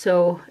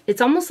 So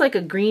it's almost like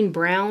a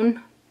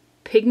green-brown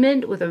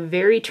pigment with a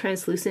very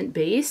translucent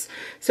base.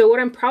 So what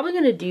I'm probably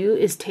going to do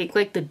is take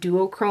like the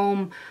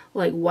duochrome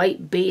like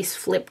white base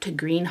flip to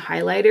green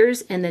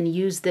highlighters and then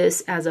use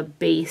this as a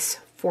base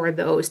for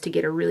those to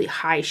get a really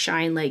high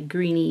shine, like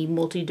greeny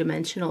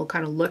multi-dimensional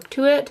kind of look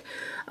to it.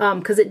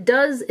 Because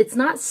it's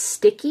not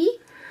sticky,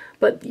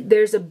 but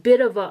there's a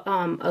bit of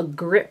a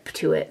grip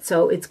to it,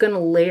 so it's going to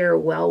layer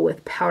well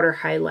with powder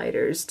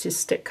highlighters to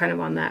stick kind of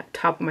on that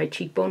top of my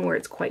cheekbone where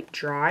it's quite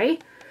dry.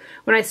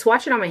 When I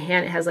swatch it on my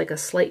hand, it has like a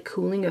slight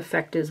cooling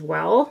effect as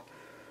well.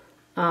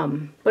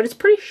 But it's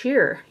pretty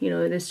sheer, you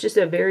know, it's just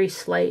a very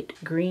slight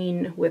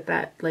green with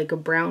that like a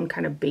brown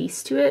kind of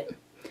base to it.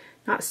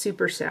 Not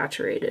super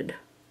saturated.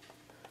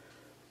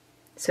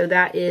 So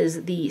that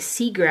is the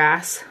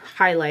Seagrass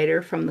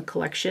highlighter from the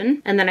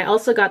collection. And then I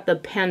also got the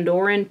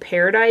Pandoran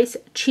Paradise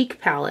cheek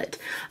palette.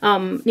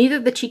 Neither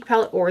the cheek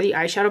palette or the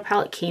eyeshadow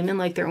palette came in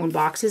like their own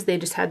boxes. They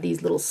just had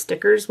these little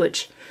stickers,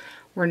 which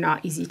were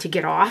not easy to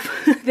get off.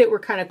 They were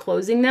kind of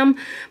closing them.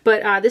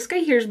 But this guy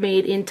here is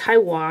made in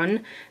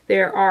Taiwan.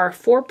 There are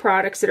 4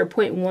 products that are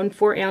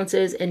 0.14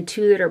 ounces and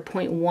 2 that are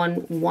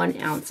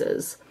 0.11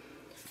 ounces.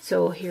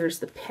 So here's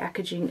the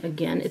packaging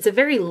again. It's a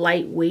very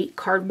lightweight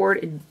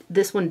cardboard.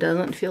 This one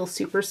doesn't feel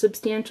super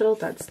substantial.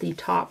 That's the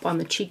top on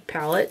the cheek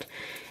palette.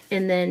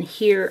 And then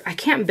here, I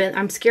can't bend,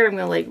 I'm scared I'm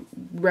gonna like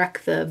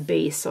wreck the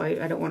base, so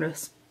I don't want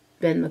to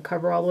bend the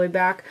cover all the way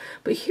back.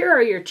 But here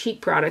are your cheek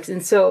products.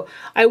 And so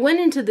I went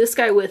into this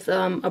guy with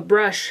a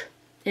brush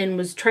and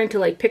was trying to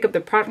like pick up the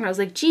product, and I was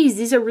like, geez,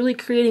 these are really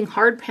creating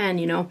hard pan,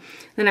 you know.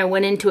 Then I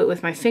went into it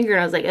with my finger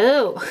and I was like,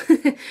 oh,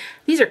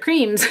 these are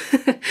creams.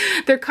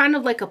 They're kind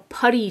of like a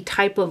putty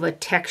type of a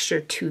texture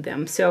to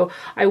them. So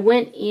I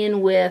went in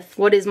with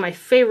what is my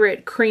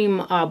favorite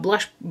cream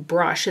blush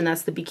brush, and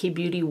that's the BK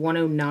Beauty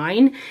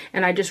 109.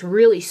 And I just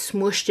really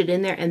smooshed it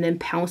in there and then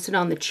pounced it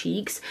on the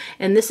cheeks.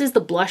 And this is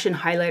the blush and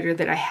highlighter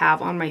that I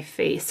have on my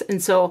face.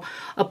 And so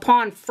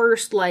upon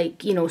first,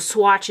 like, you know,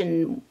 swatch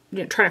and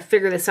trying to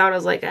figure this out, I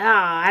was like,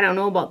 I don't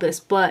know about this,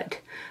 but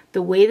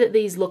the way that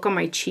these look on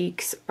my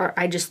cheeks are,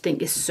 I just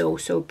think is so,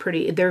 so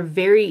pretty. They're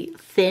very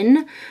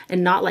thin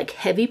and not like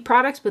heavy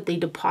products, but they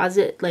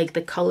deposit like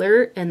the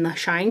color and the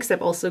shine, because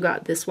I've also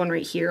got this one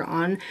right here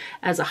on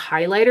as a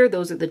highlighter.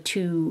 Those are the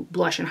 2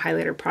 blush and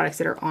highlighter products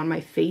that are on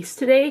my face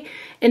today.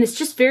 And it's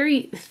just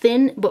very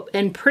thin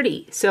and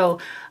pretty. So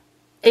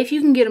if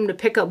you can get them to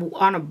pick up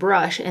on a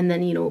brush and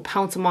then, you know,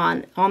 pounce them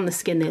on the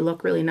skin, they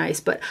look really nice.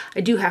 But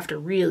I do have to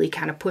really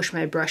kind of push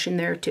my brush in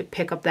there to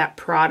pick up that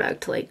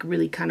product, like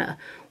really kind of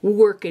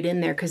work it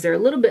in there, because they're a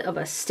little bit of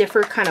a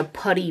stiffer kind of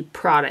putty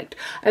product.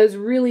 I was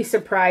really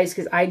surprised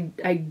because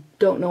I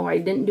don't know, I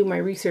didn't do my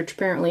research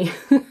apparently,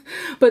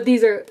 but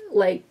these are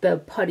like the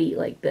putty,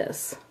 like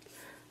this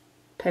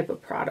type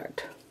of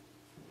product.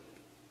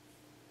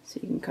 So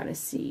you can kind of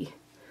see.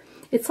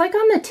 It's like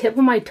on the tip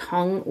of my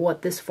tongue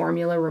what this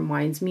formula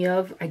reminds me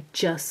of. I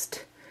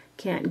just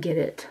can't get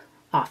it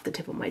off the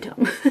tip of my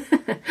tongue.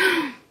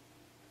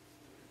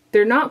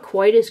 They're not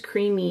quite as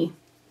creamy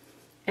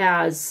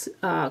as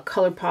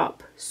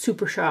Colourpop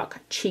Super Shock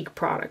cheek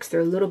products. They're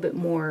a little bit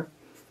more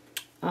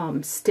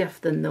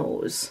stiff than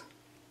those.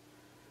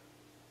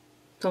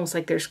 It's almost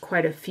like there's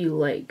quite a few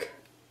like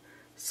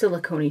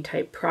silicone-y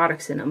type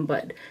products in them,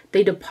 but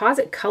they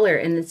deposit color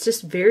and it's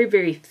just very,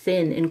 very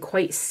thin and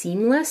quite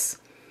seamless.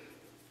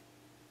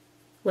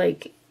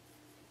 Like,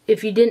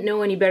 if you didn't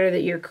know any better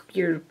that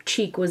your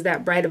cheek was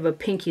that bright of a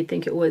pink, you'd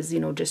think it was, you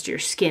know, just your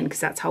skin,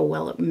 because that's how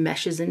well it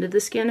meshes into the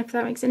skin, if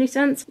that makes any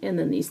sense. And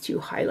then these 2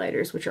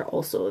 highlighters, which are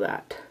also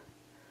that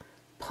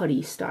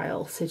putty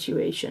style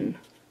situation.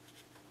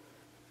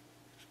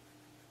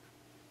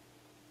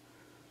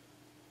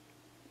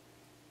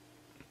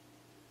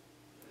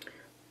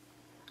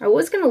 I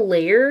was going to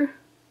layer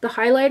the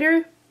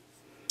highlighter,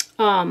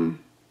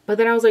 but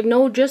then I was like,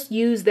 no, just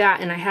use that,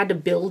 and I had to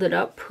build it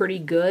up pretty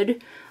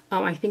good.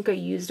 I think I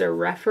used a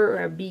Refer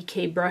or a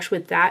BK brush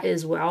with that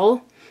as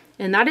well.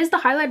 And that is the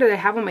highlighter that I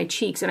have on my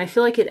cheeks, and I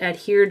feel like it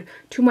adhered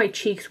to my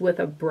cheeks with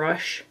a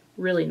brush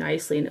really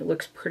nicely, and it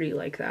looks pretty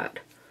like that.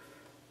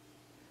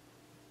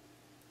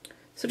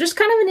 So just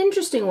kind of an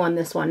interesting one,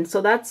 this one.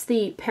 So that's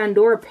the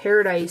Pandora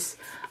Paradise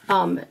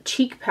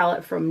cheek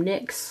palette from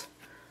NYX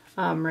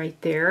right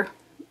there.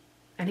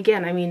 And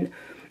again, I mean,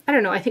 I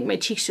don't know, I think my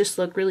cheeks just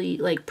look really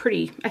like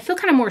pretty. I feel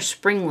kind of more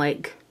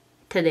spring-like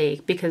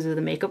today because of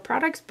the makeup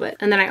products.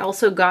 And then I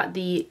also got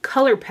the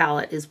color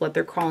palette is what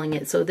they're calling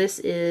it. So this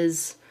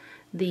is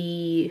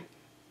the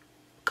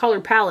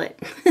color palette.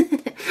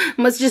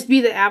 Must just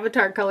be the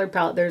Avatar color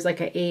palette. There's like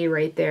an A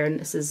right there, and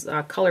this is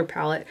a color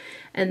palette.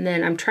 And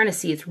then I'm trying to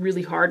see, it's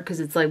really hard because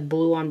it's like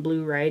blue on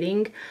blue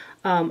writing.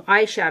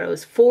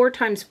 Eyeshadows, 4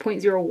 times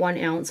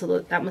 0.01 ounce, so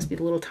that must be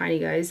the little tiny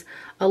guys.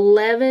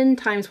 11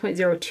 times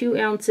 0.02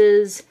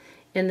 ounces.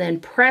 And then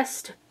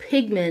pressed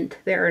pigment,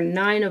 there are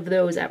 9 of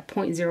those at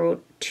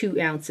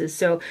 0.02 ounces.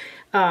 So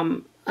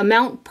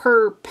amount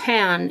per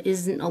pan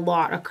isn't a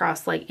lot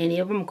across like any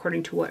of them,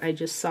 according to what I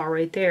just saw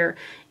right there.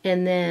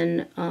 And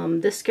then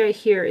this guy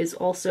here is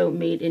also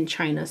made in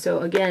China.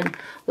 So again,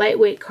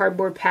 lightweight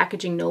cardboard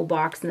packaging, no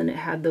box. And then it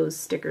had those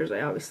stickers.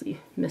 I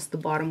obviously missed the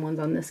bottom ones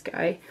on this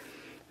guy.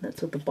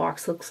 That's what the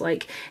box looks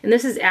like. And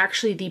this is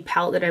actually the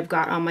palette that I've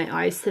got on my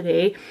eyes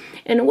today.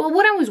 And well,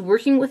 when I was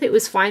working with it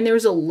was fine. There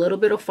was a little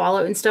bit of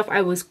fallout and stuff.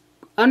 I was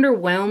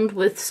underwhelmed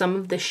with some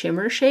of the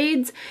shimmer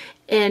shades.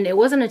 And it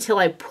wasn't until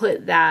I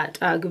put that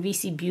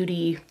Gavissi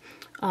Beauty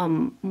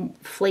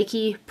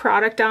flaky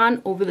product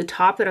on over the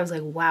top that I was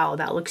like, wow,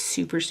 that looks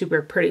super,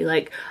 super pretty.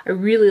 Like, I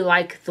really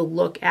like the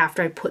look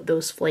after I put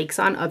those flakes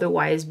on.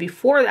 Otherwise,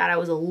 before that, I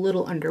was a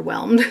little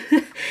underwhelmed.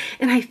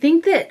 And I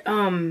think that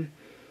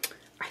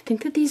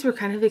these were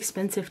kind of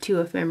expensive too,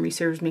 if memory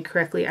serves me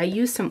correctly. I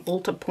used some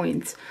Ulta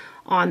points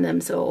on them,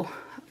 so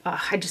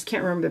I just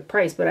can't remember the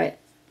price, but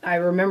I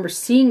remember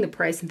seeing the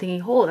price and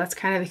thinking, oh, that's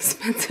kind of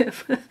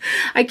expensive.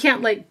 I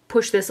can't like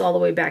push this all the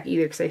way back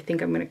either because I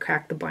think I'm going to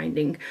crack the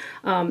binding.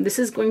 This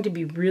is going to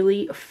be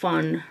really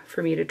fun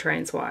for me to try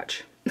and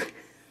swatch.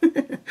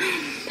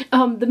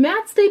 The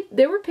mattes,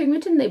 they were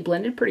pigmented and they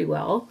blended pretty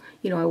well.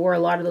 You know, I wore a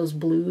lot of those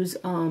blues.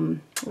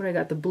 What I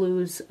got, the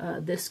blues,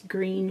 this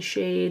green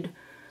shade,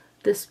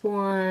 this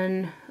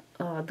one,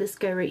 this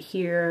guy right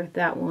here,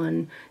 that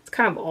one. It's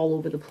kind of all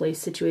over the place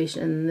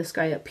situation. And this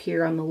guy up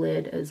here on the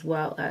lid as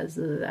well as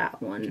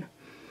that one.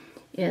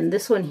 And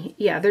this one,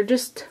 yeah, they're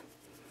just,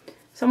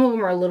 some of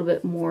them are a little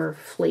bit more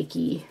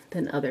flaky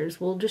than others.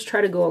 We'll just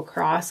try to go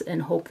across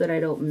and hope that I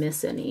don't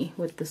miss any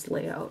with this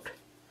layout.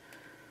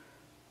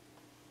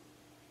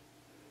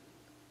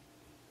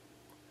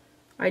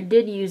 I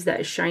did use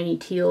that shiny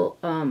teal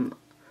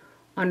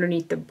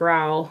underneath the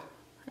brow.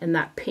 And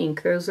that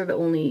pink, those are the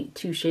only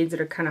 2 shades that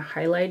are kind of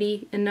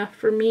highlighty enough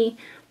for me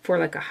for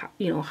like a,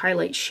 you know,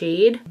 highlight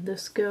shade.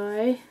 This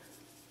guy,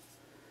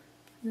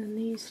 and then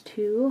these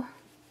 2.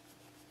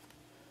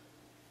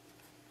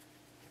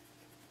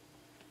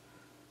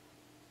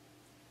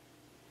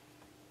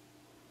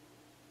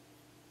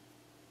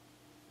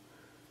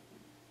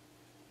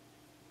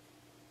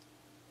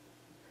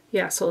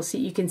 Yeah, so see,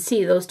 you can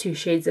see those 2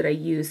 shades that I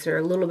used are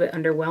a little bit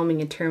underwhelming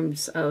in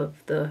terms of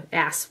the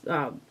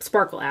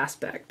sparkle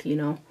aspect, you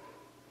know.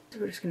 So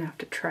we're just going to have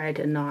to try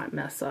to not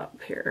mess up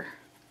here.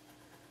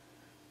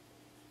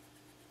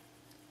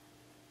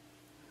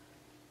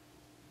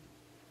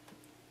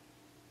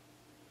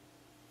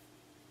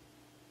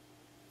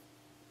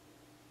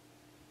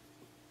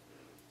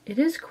 It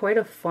is quite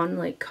a fun,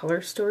 like,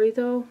 color story,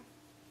 though.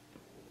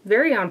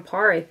 Very on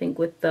par, I think,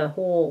 with the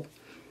whole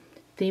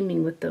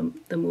theming with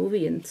the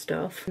movie and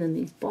stuff. And then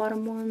these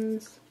bottom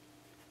ones.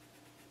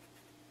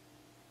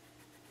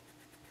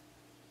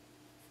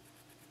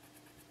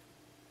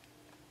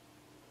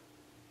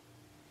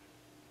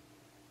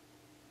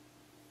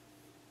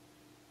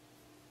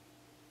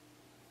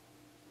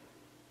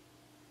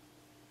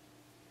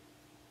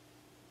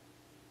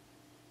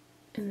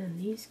 And then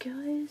these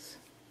guys.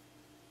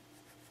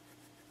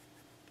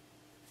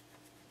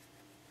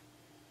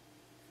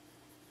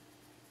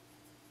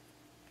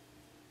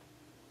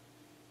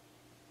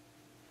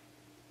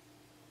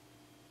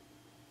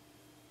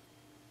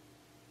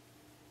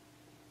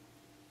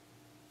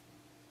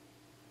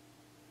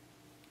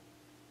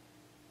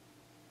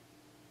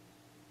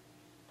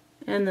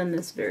 And then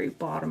this very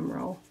bottom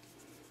row.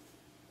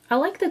 I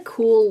like the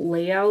cool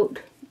layout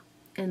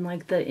and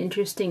like the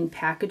interesting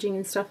packaging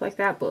and stuff like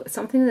that, but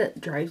something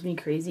that drives me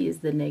crazy is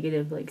the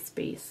negative like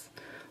space.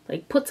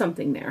 Like, put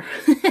something there.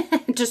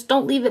 Just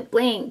don't leave it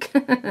blank.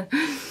 Well,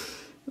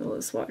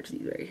 let's swatch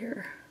these right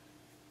here.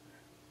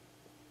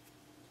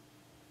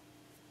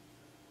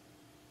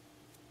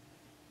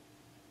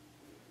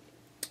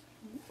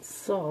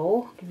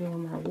 So, give you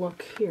one more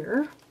look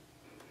here.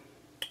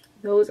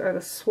 Those are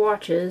the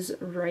swatches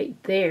right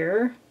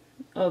there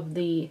of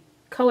the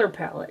color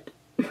palette.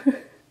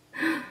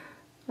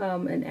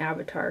 An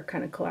Avatar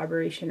kind of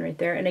collaboration right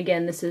there. And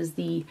again, this is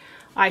the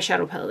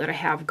eyeshadow palette that I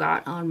have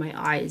got on my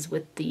eyes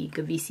with the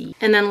Gavissi.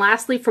 And then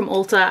lastly from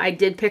Ulta, I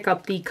did pick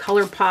up the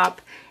Colourpop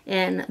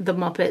and the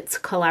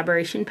Muppets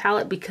collaboration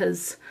palette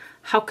because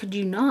how could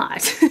you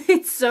not?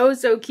 It's so,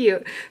 so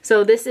cute.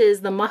 So this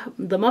is the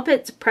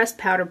Muppets pressed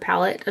powder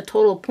palette, a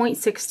total of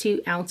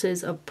 0.62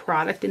 ounces of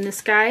product in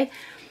this guy.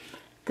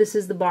 This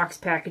is the box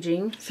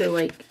packaging. So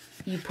like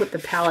you put the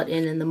palette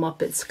in and the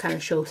Muppets kind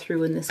of show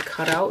through in this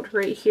cutout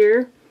right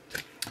here.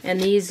 And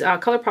these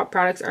Colourpop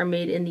products are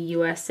made in the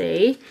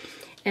USA.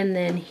 And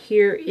then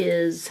here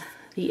is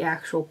the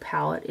actual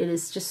palette. It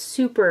is just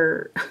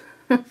super,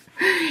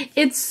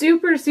 It's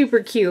super, super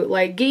cute.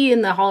 Like, get you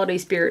in the holiday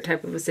spirit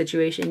type of a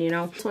situation, you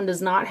know? This one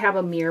does not have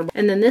a mirror.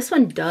 And then this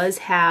one does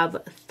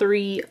have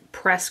 3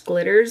 pressed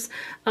glitters.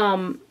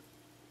 I'm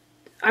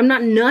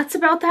not nuts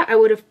about that. I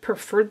would have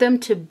preferred them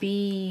to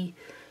be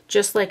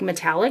just like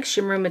metallics,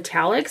 shimmer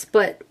metallics.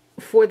 But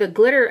for the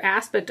glitter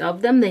aspect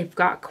of them, they've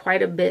got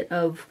quite a bit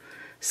of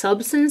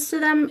substance to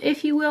them,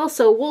 if you will.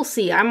 So we'll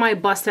see. I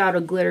might bust out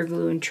a glitter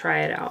glue and try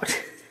it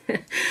out.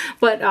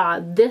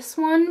 But this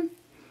one,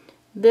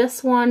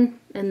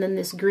 and then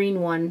this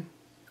green one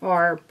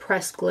are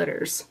pressed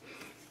glitters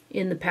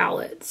in the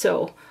palette.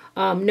 So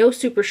no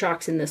Super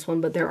Shocks in this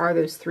one, but there are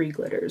those 3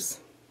 glitters.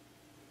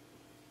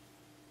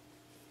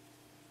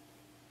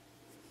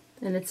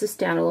 And it's a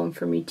standalone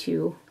for me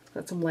too. It's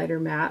got some lighter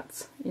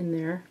mattes in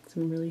there,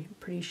 some really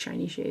pretty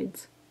shiny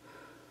shades.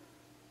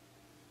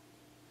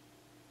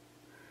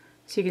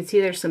 So you can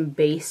see there's some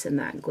base in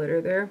that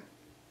glitter there,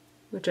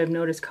 which I've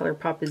noticed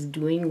Colourpop is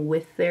doing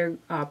with their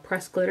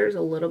pressed glitters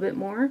a little bit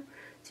more.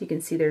 So you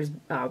can see there's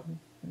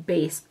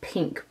base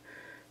pink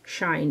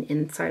shine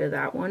inside of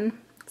that one.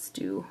 Let's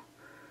do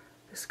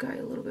this guy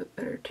a little bit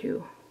better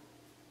too.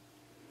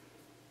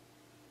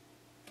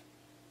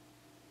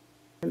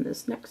 And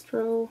this next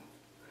row.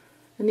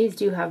 And these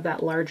do have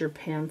that larger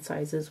pan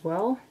size as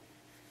well.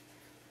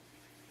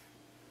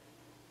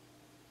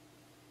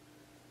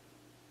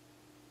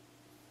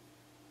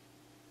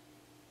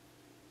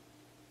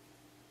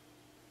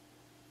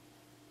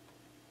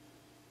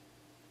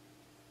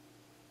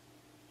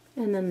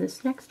 And then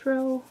this next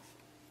row.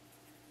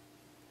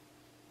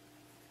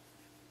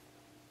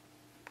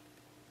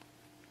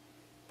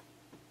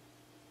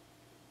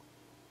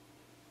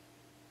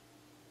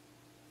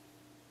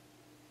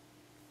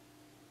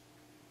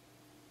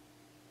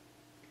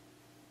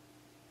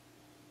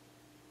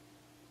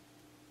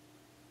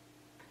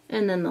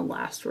 And then the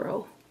last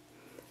row.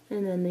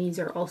 And then these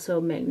are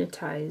also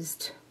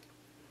magnetized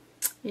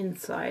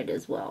inside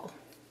as well.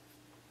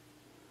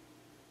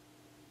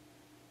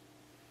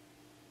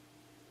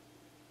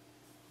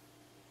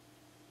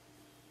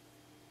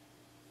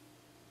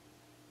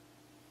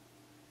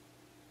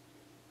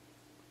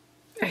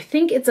 I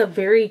think it's a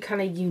very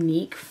kind of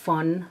unique,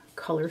 fun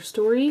color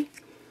story.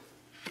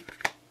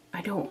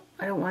 I don't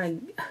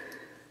want to,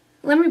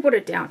 let me put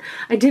it down.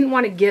 I didn't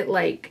want to get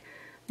like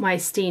my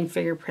stained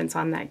fingerprints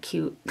on that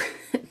cute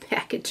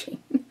packaging.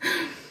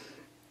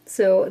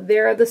 So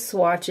there are the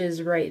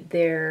swatches right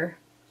there.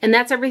 And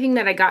that's everything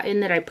that I got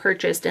in that I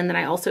purchased. And then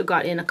I also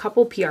got in a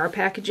couple PR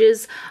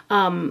packages.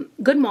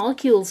 Good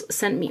Molecules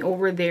sent me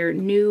over their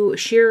new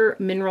Sheer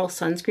Mineral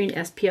Sunscreen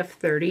SPF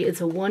 30.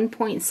 It's a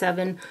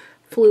 1.7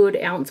 fluid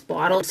ounce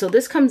bottle. So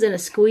this comes in a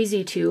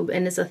squeezy tube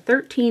and it's a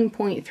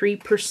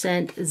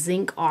 13.3%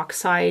 zinc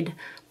oxide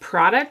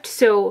product.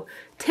 So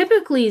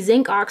typically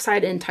zinc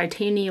oxide and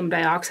titanium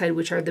dioxide,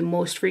 which are the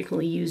most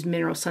frequently used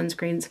mineral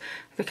sunscreens,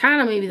 they're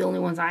kind of maybe the only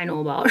ones I know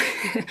about,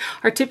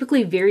 are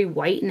typically very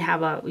white and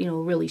have a, you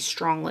know, really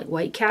strong like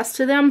white cast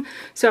to them.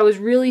 So I was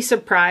really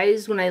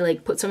surprised when I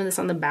like put some of this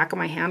on the back of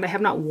my hand. I have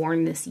not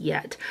worn this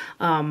yet.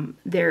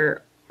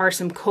 There are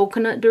some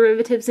coconut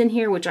derivatives in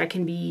here, which I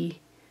can be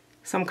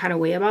some kind of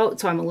way about,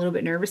 so I'm a little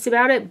bit nervous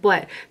about it,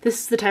 but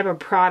this is the type of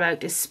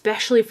product,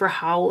 especially for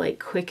how like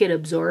quick it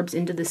absorbs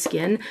into the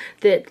skin,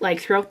 that like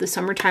throughout the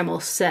summertime I'll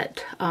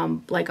set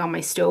like on my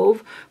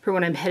stove for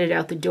when I'm headed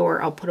out the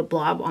door. I'll put a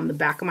blob on the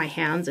back of my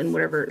hands and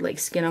whatever like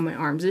skin on my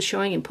arms is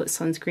showing and put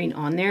sunscreen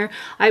on there.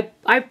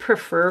 I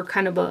prefer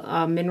kind of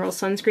a mineral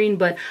sunscreen,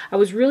 but I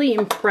was really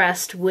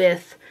impressed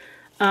with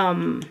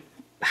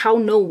how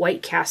no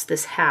white cast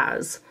this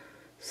has.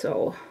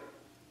 So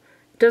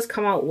it does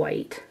come out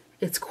white.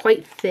 It's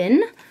quite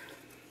thin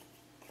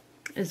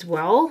as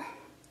well.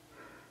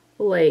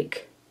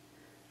 Like,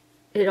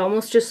 it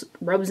almost just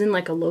rubs in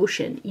like a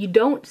lotion. You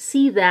don't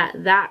see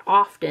that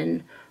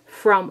often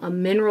from a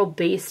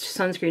mineral-based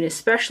sunscreen,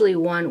 especially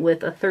one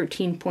with a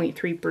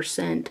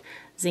 13.3%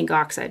 zinc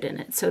oxide in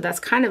it. So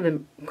that's kind of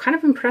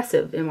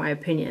impressive in my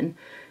opinion.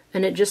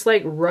 And it just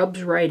like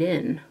rubs right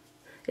in.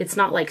 It's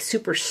not like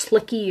super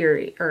slicky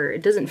or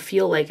it doesn't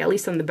feel like, at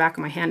least on the back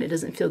of my hand, it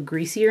doesn't feel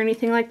greasy or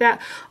anything like that.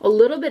 A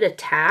little bit of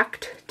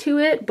tact to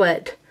it,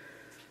 but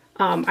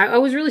I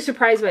was really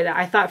surprised by that.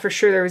 I thought for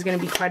sure there was going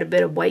to be quite a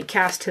bit of white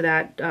cast to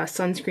that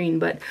sunscreen,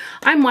 but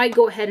I might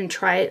go ahead and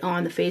try it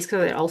on the face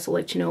because I'd also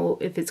like to know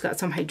if it's got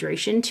some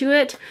hydration to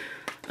it.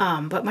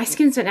 But my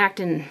skin's been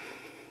acting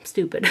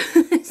stupid.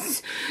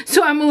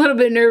 So I'm a little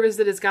bit nervous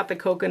that it's got the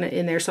coconut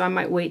in there, so I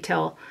might wait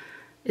till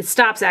it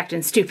stops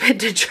acting stupid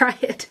to try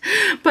it.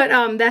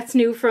 But that's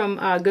new from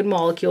Good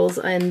Molecules,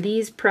 and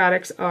these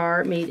products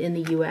are made in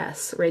the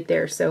US right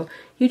there. So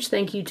huge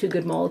thank you to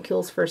Good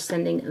Molecules for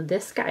sending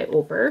this guy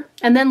over.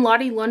 And then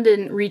Lottie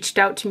London reached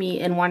out to me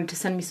and wanted to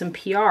send me some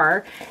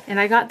PR, and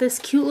I got this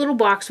cute little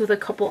box with a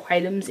couple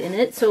items in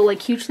it. So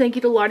like huge thank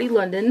you to Lottie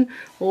London.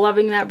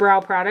 Loving that brow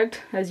product,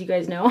 as you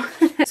guys know.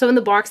 So in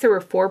the box there were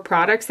 4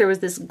 products. There was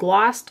this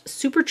glossed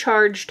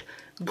supercharged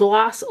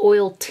gloss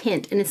oil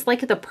tint, and it's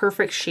like the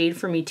perfect shade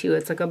for me too.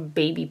 It's like a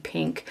baby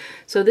pink.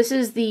 So this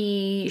is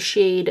the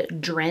shade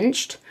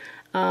Drenched.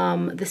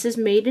 This is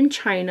made in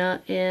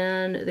China,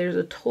 and there's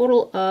a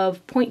total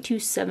of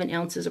 0.27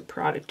 ounces of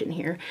product in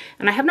here.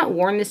 And I have not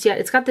worn this yet.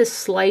 It's got this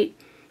slight,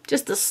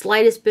 just the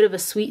slightest bit of a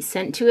sweet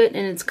scent to it,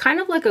 and it's kind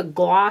of like a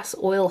gloss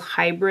oil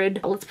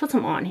hybrid. Let's put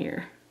some on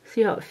here,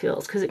 see how it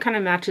feels, because it kind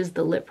of matches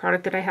the lip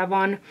product that I have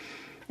on.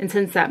 And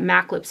since that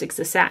MAC lipstick's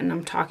a satin,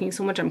 I'm talking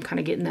so much, I'm kind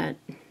of getting that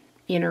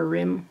inner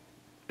rim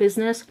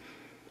business.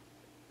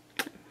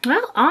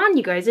 Well, on,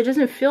 you guys, it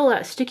doesn't feel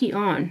that sticky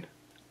on.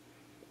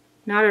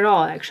 Not at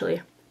all,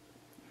 actually.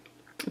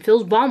 It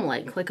feels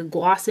balm-like a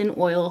gloss in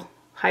oil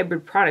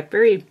hybrid product.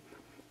 Very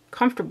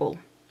comfortable.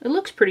 It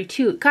looks pretty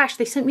too. Gosh,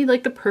 they sent me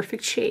like the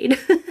perfect shade.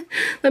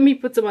 Let me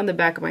put some on the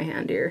back of my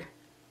hand here.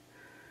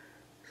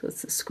 So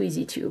it's a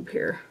squeezy tube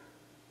here.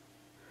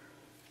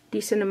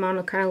 Decent amount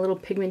of kind of little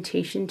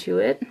pigmentation to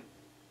it.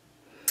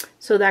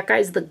 So that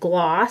guy's the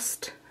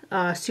glossed.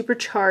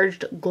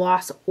 Supercharged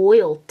gloss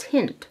oil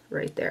tint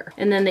right there.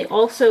 And then they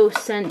also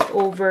sent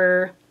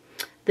over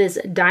this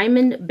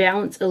Diamond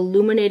Balance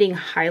Illuminating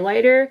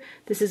Highlighter.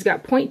 This has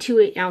got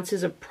 0.28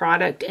 ounces of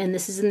product, and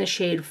this is in the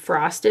shade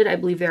Frosted. I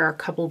believe there are a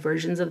couple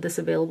versions of this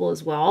available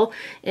as well.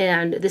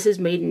 And this is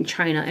made in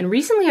China. And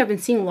recently I've been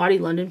seeing Lottie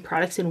London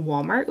products in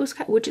Walmart,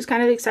 which is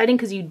kind of exciting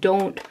because you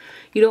don't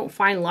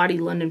find Lottie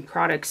London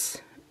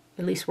products,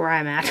 at least where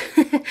I'm at,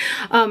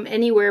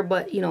 anywhere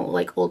but, you know,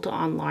 like Ulta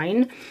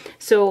online.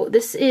 So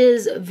this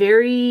is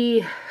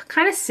very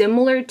kind of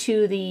similar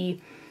to the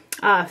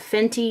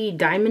Fenty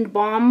Diamond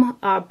Balm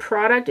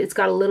product. It's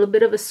got a little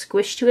bit of a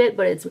squish to it,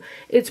 but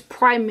it's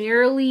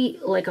primarily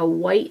like a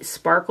white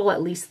sparkle,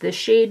 at least this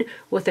shade,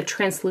 with a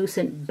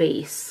translucent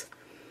base.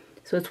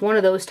 So it's one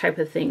of those type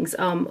of things.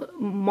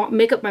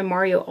 Makeup by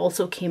Mario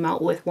also came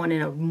out with one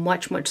in a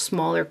much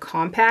smaller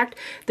compact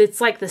that's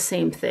like the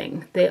same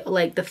thing. They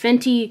like the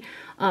Fenty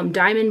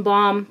Diamond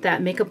Balm,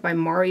 that Makeup by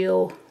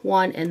Mario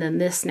one, and then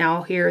this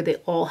now here, they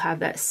all have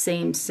that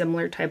same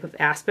similar type of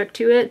aspect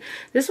to it.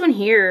 This one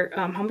here,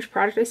 how much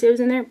product did I say was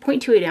in there?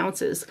 0.28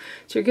 ounces.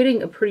 So you're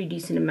getting a pretty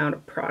decent amount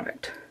of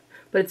product.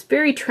 But it's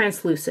very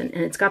translucent,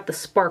 and it's got the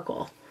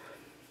sparkle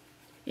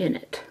in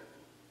it.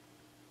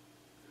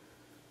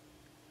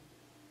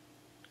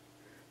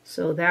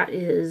 So that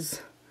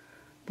is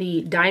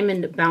the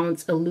Diamond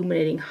Balance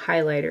Illuminating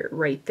Highlighter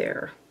right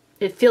there.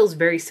 It feels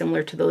very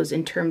similar to those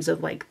in terms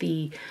of like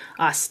the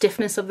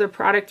stiffness of the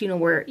product, you know,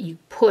 where you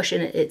push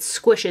and it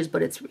squishes,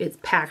 but it's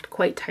packed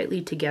quite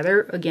tightly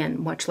together. Again,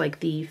 much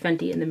like the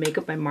Fenty and the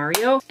Makeup by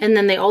Mario. And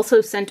then they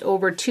also sent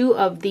over 2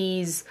 of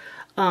these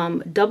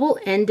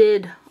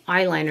double-ended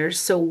eyeliners.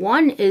 So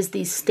one is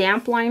the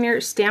Stamp and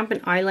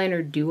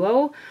Eyeliner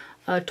Duo.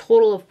 A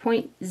total of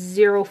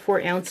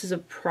 0.04 ounces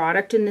of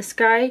product in this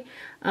guy.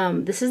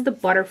 This is the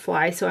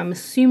butterfly, so I'm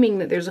assuming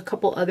that there's a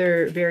couple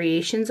other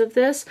variations of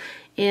this.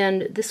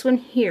 And this one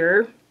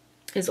here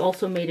is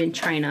also made in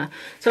China.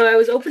 So I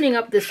was opening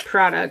up this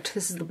product.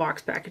 This is the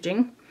box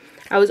packaging.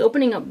 I was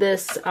opening up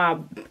this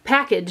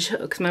package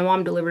because my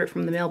mom delivered it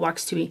from the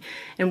mailbox to me,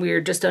 and we were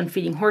just done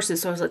feeding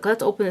horses. So I was like,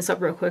 let's open this up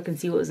real quick and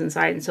see what was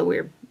inside. And so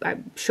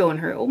I'm showing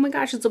her, oh my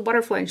gosh, it's a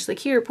butterfly. And she's like,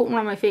 here, put one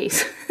on my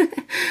face.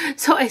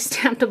 So I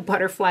stamped a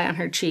butterfly on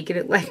her cheek, and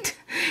it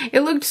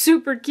looked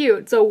super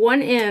cute. So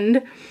one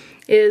end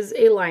is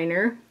a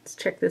liner. Let's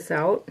check this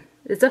out.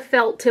 It's a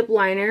felt tip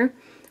liner,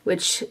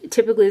 which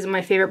typically isn't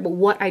my favorite, but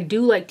what I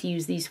do like to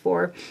use these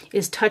for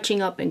is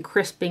touching up and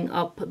crisping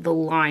up the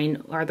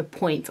line or the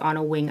points on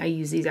a wing. I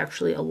use these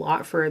actually a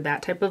lot for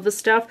that type of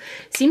stuff.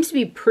 Seems to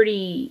be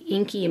pretty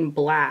inky and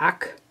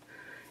black.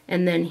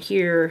 And then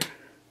here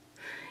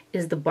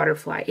is the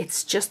butterfly.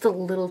 It's just a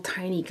little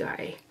tiny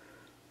guy.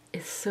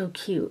 It's so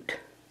cute.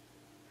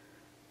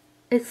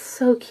 It's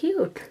so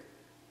cute.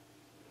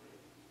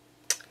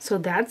 So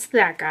that's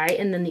that guy.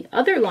 And then the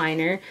other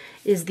liner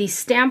is the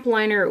Stamp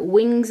Liner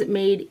Wings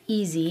Made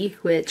Easy,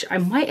 which I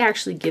might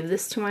actually give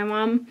this to my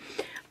mom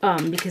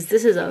because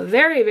this is a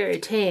very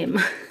tame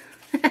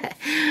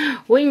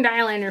winged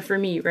eyeliner for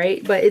me,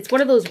 right? But it's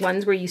one of those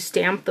ones where you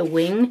stamp the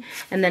wing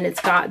and then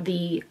it's got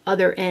the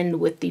other end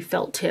with the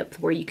felt tip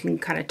where you can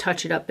kind of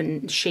touch it up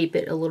and shape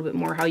it a little bit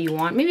more how you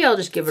want. Maybe I'll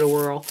just give it a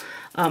whirl.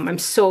 I'm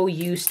so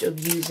used of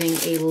using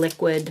a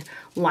liquid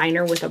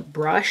liner with a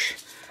brush.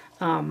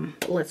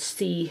 Let's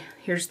see,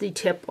 here's the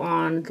tip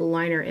on the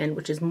liner end,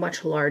 which is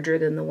much larger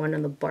than the one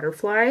on the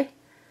butterfly.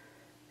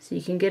 So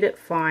you can get it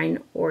fine,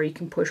 or you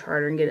can push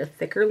harder and get a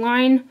thicker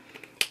line.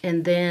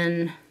 And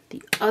then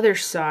the other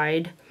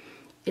side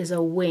is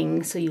a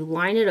wing, so you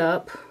line it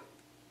up.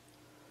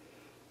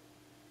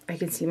 I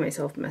can see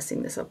myself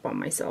messing this up on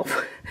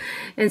myself.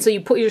 And so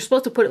you're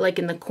supposed to put it like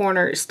in the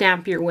corner,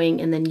 stamp your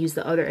wing, and then use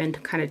the other end to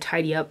kind of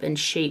tidy up and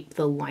shape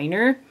the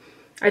liner.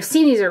 I've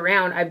seen these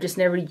around, I've just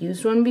never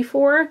used one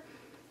before.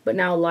 But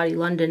now Lottie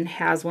London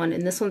has one,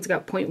 and this one's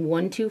got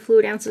 0.12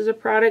 fluid ounces of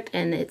product,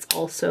 and it's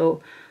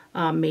also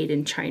made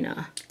in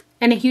China.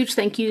 And a huge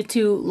thank you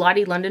to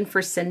Lottie London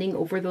for sending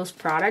over those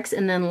products.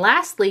 And then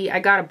lastly, I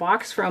got a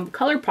box from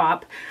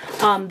Colourpop.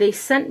 They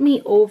sent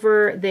me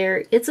over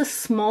their It's a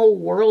Small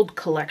World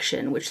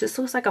collection, which this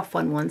looks like a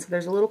fun one. So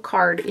there's a little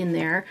card in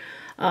there.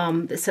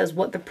 that says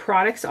what the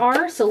products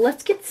are. So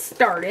let's get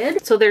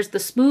started. So there's the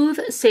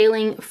Smooth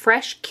Sailing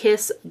Fresh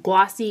Kiss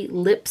Glossy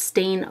Lip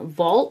Stain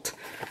Vault.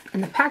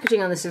 And the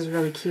packaging on this is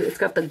really cute. It's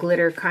got the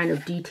glitter kind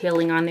of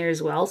detailing on there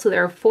as well. So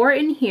there are 4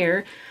 in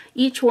here.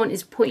 Each one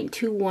is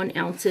 0.21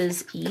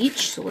 ounces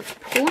each. So let's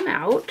pull them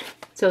out.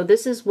 So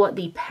this is what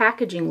the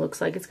packaging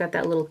looks like. It's got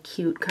that little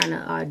cute kind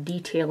of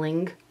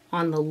detailing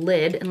on the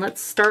lid. And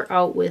let's start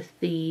out with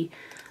the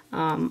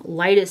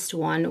lightest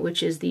one,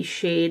 which is the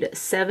shade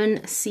 7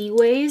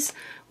 Seaways,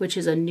 which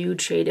is a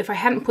nude shade. If I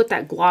hadn't put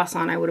that gloss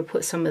on, I would have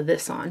put some of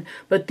this on.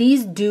 But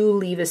these do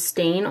leave a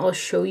stain. I'll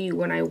show you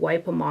when I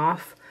wipe them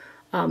off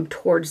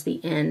towards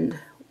the end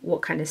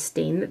what kind of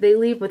stain that they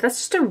leave. But that's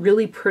just a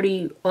really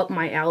pretty up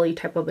my alley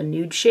type of a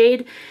nude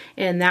shade.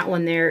 And that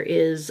one there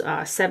is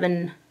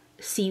 7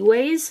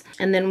 Seaways.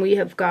 And then we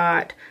have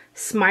got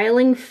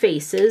Smiling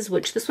Faces,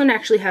 which this one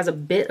actually has a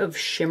bit of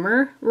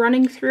shimmer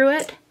running through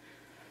it.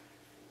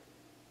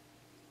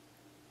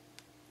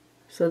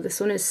 So this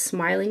one is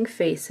Smiling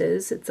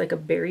Faces. It's like a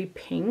berry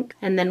pink.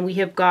 And then we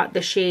have got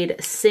the shade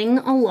Sing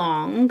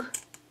Along.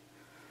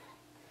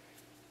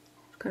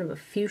 Kind of a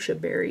fuchsia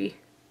berry.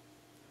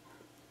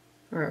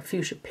 Or a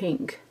fuchsia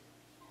pink.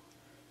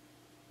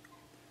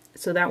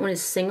 So that one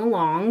is Sing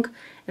Along.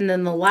 And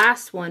then the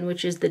last one,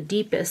 which is the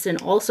deepest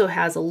and also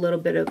has a little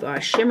bit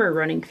of shimmer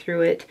running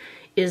through it,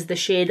 is the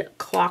shade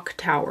Clock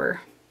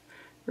Tower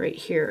right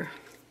here.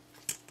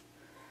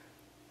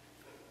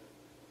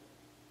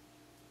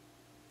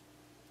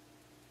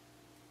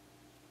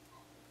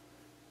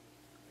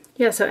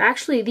 Yeah, so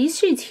actually these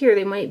shades here,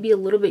 they might be a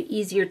little bit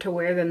easier to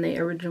wear than they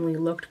originally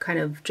looked kind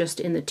of just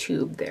in the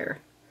tube there.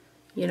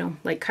 You know,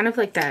 like kind of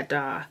like that,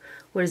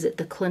 what is it,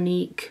 the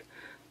Clinique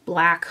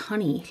Black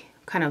Honey.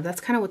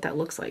 That's kind of what that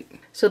looks like.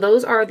 So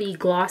those are the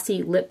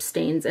glossy lip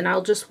stains, and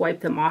I'll just wipe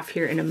them off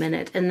here in a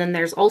minute. And then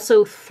there's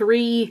also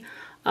 3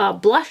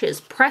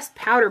 blushes, pressed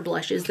powder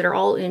blushes that are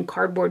all in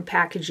cardboard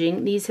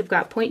packaging. These have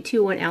got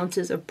 0.21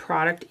 ounces of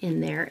product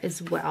in there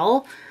as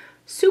well.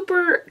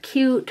 Super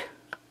cute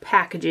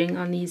packaging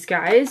on these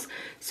guys.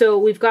 So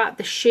we've got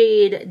the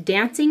shade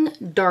Dancing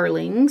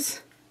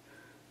Darlings.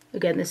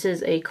 Again, this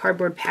is a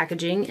cardboard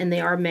packaging, and they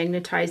are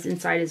magnetized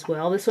inside as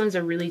well. This one's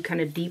a really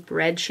kind of deep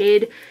red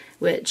shade,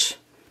 which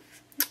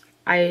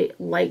I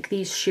like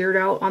these sheared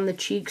out on the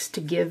cheeks to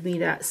give me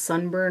that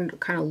sunburned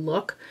kind of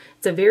look.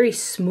 It's a very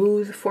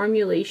smooth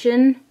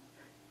formulation.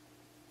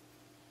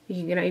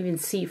 You can even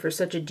see for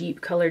such a deep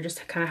color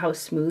just kind of how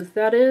smooth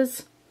that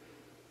is.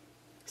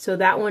 So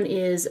that one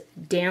is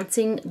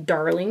Dancing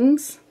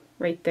Darlings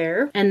right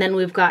there. And then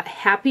we've got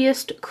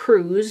Happiest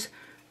Cruise,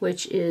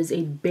 which is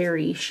a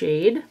berry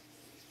shade.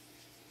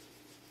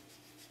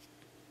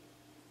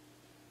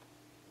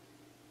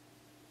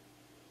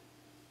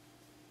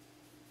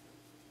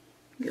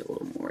 Get a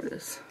little more of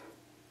this.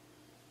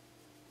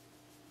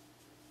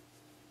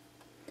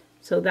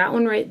 So that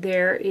one right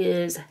there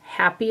is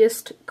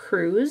Happiest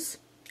Cruise.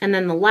 And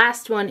then the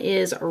last one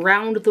is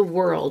Around the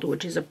World,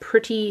 which is a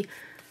pretty,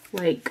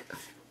 like,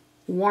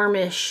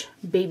 warmish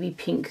baby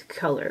pink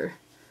color.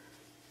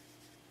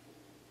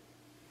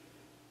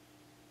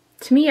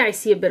 To me, I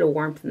see a bit of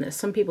warmth in this.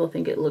 Some people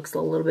think it looks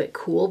a little bit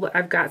cool, but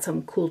I've got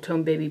some cool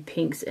tone baby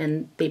pinks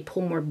and they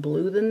pull more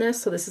blue than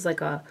this. So this is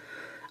like a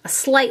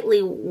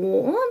slightly,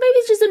 well, maybe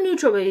it's just a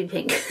neutral baby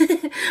pink,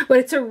 but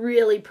it's a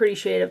really pretty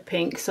shade of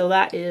pink. So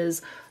that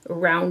is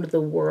Around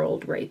the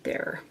World right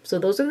there. So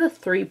those are the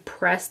 3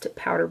 pressed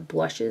powder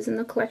blushes in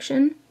the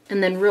collection.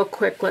 And then real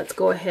quick, let's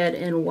go ahead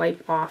and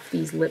wipe off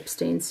these lip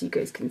stains so you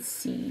guys can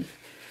see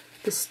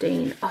the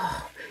stain.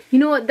 Oh, you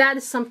know what? That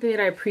is something that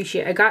I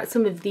appreciate. I got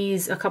some of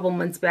these a couple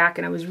months back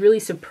and I was really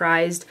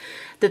surprised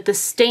that the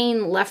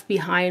stain left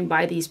behind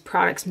by these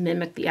products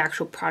mimic the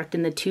actual product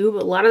in the tube.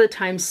 A lot of the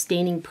times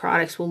staining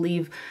products will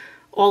leave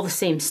all the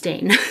same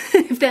stain,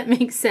 if that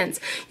makes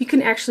sense. You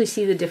can actually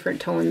see the different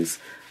tones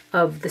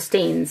of the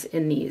stains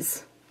in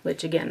these,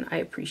 which again, I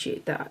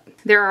appreciate that.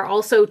 There are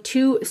also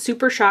 2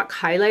 Super Shock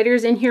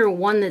highlighters in here.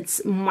 One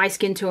that's my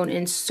skin tone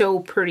and so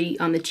pretty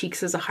on the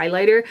cheeks as a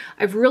highlighter.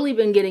 I've really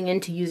been getting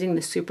into using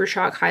the Super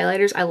Shock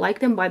highlighters. I like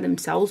them by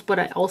themselves, but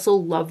I also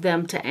love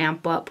them to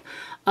amp up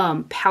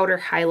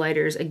powder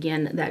highlighters.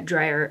 Again, that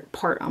drier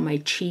part on my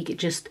cheek, it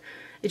just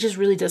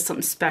really does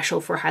something special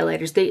for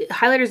highlighters.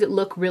 Highlighters that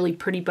look really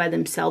pretty by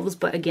themselves,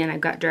 but again,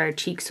 I've got drier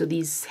cheeks, so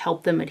these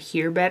help them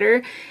adhere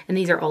better. And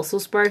these are also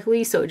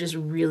sparkly, so it just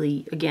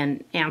really,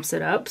 again, amps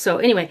it up. So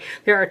anyway,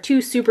 there are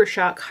 2 Super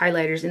Shock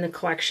highlighters in the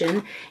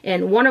collection,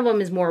 and one of them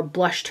is more a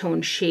blush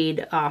tone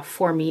shade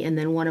for me, and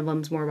then one of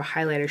them is more of a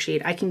highlighter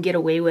shade. I can get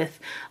away with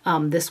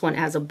this one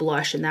as a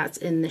blush, and that's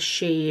in the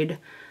shade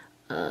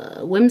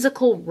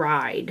Whimsical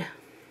Ride.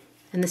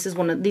 And this is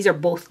these are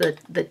both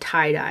the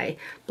tie-dye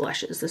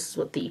blushes. This is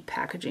what the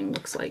packaging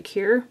looks like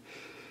here.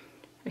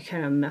 I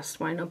kind of messed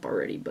mine up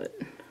already, but.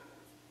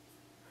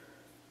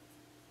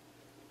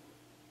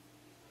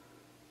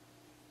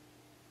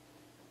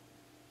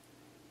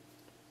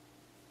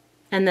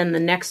 And then the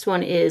next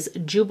one is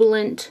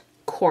Jubilant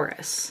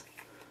Chorus.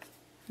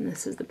 And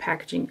this is the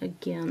packaging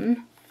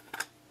again.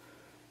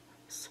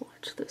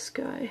 Swatch this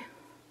guy.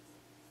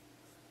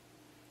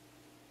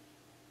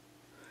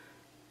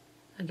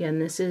 Again,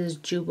 this is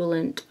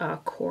Jubilant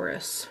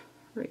Chorus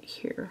right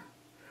here.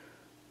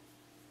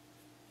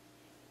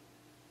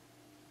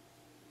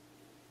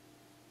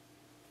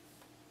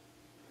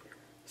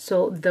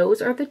 So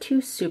those are the two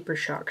Super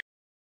Shock.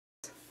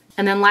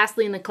 And then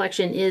lastly in the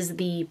collection is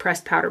the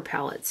pressed powder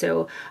palette.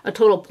 So a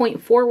total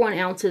 0.41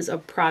 ounces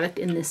of product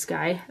in this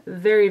guy.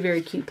 Very,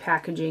 very cute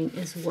packaging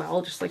as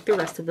well, just like the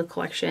rest of the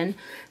collection.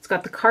 It's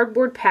got the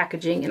cardboard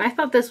packaging, and I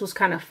thought this was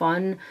kind of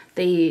fun.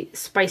 They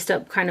spiced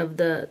up kind of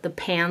the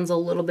pans a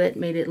little bit,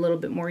 made it a little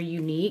bit more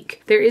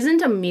unique. There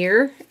isn't a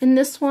mirror in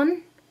this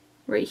one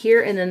right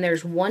here, and then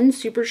there's one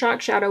Super Shock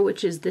shadow,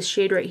 which is this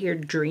shade right here,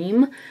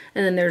 Dream,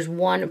 and then there's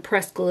one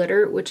pressed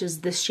glitter, which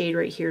is this shade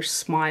right here,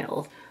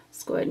 Smile.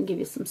 Let's go ahead and give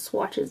you some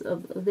swatches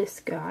of this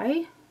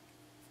guy.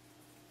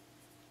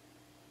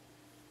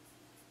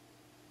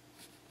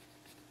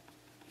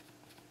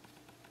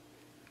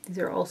 These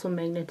are also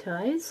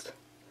magnetized.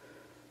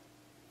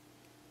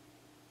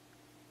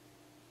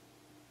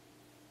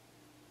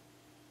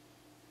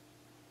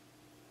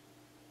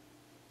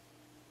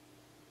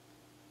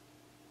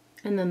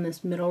 And then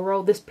this middle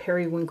row, this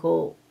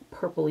periwinkle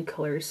purpley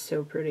color is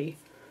so pretty.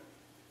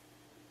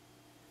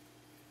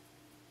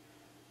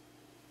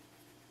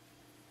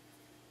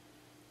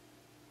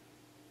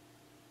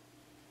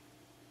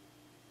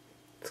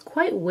 It's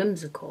quite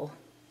whimsical,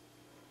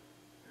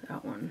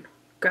 that one.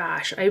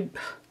 Gosh,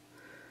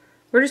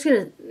 we're just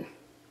gonna,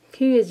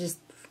 can you guys just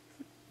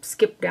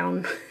skip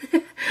down?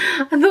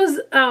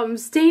 Those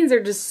stains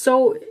are just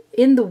so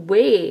in the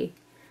way.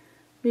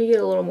 Let me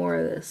get a little more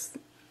of this.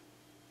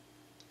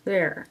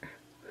 There.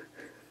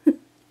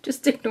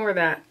 Just ignore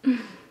that.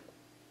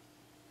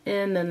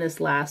 And then this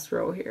last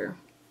row here.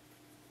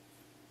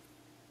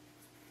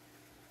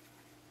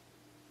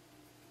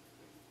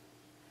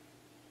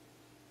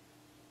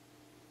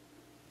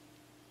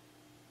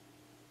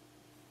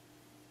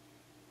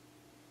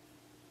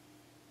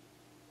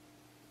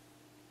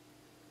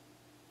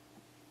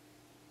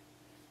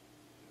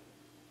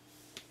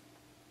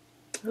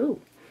 Oh,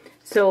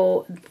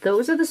 so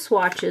those are the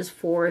swatches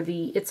for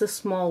the It's a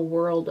Small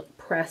World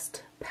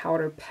pressed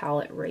powder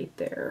palette right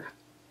there.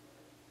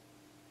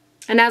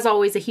 And as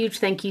always, a huge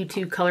thank you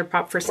to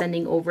Colourpop for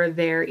sending over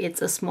their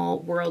It's a Small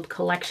World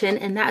collection.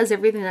 And that is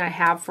everything that I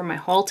have for my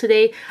haul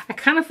today. I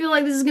kind of feel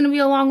like this is going to be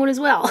a long one as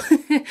well.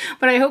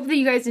 But I hope that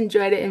you guys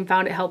enjoyed it and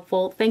found it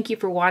helpful. Thank you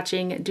for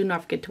watching. Do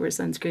not forget to wear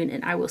sunscreen,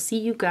 and I will see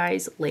you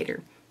guys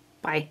later.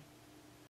 Bye.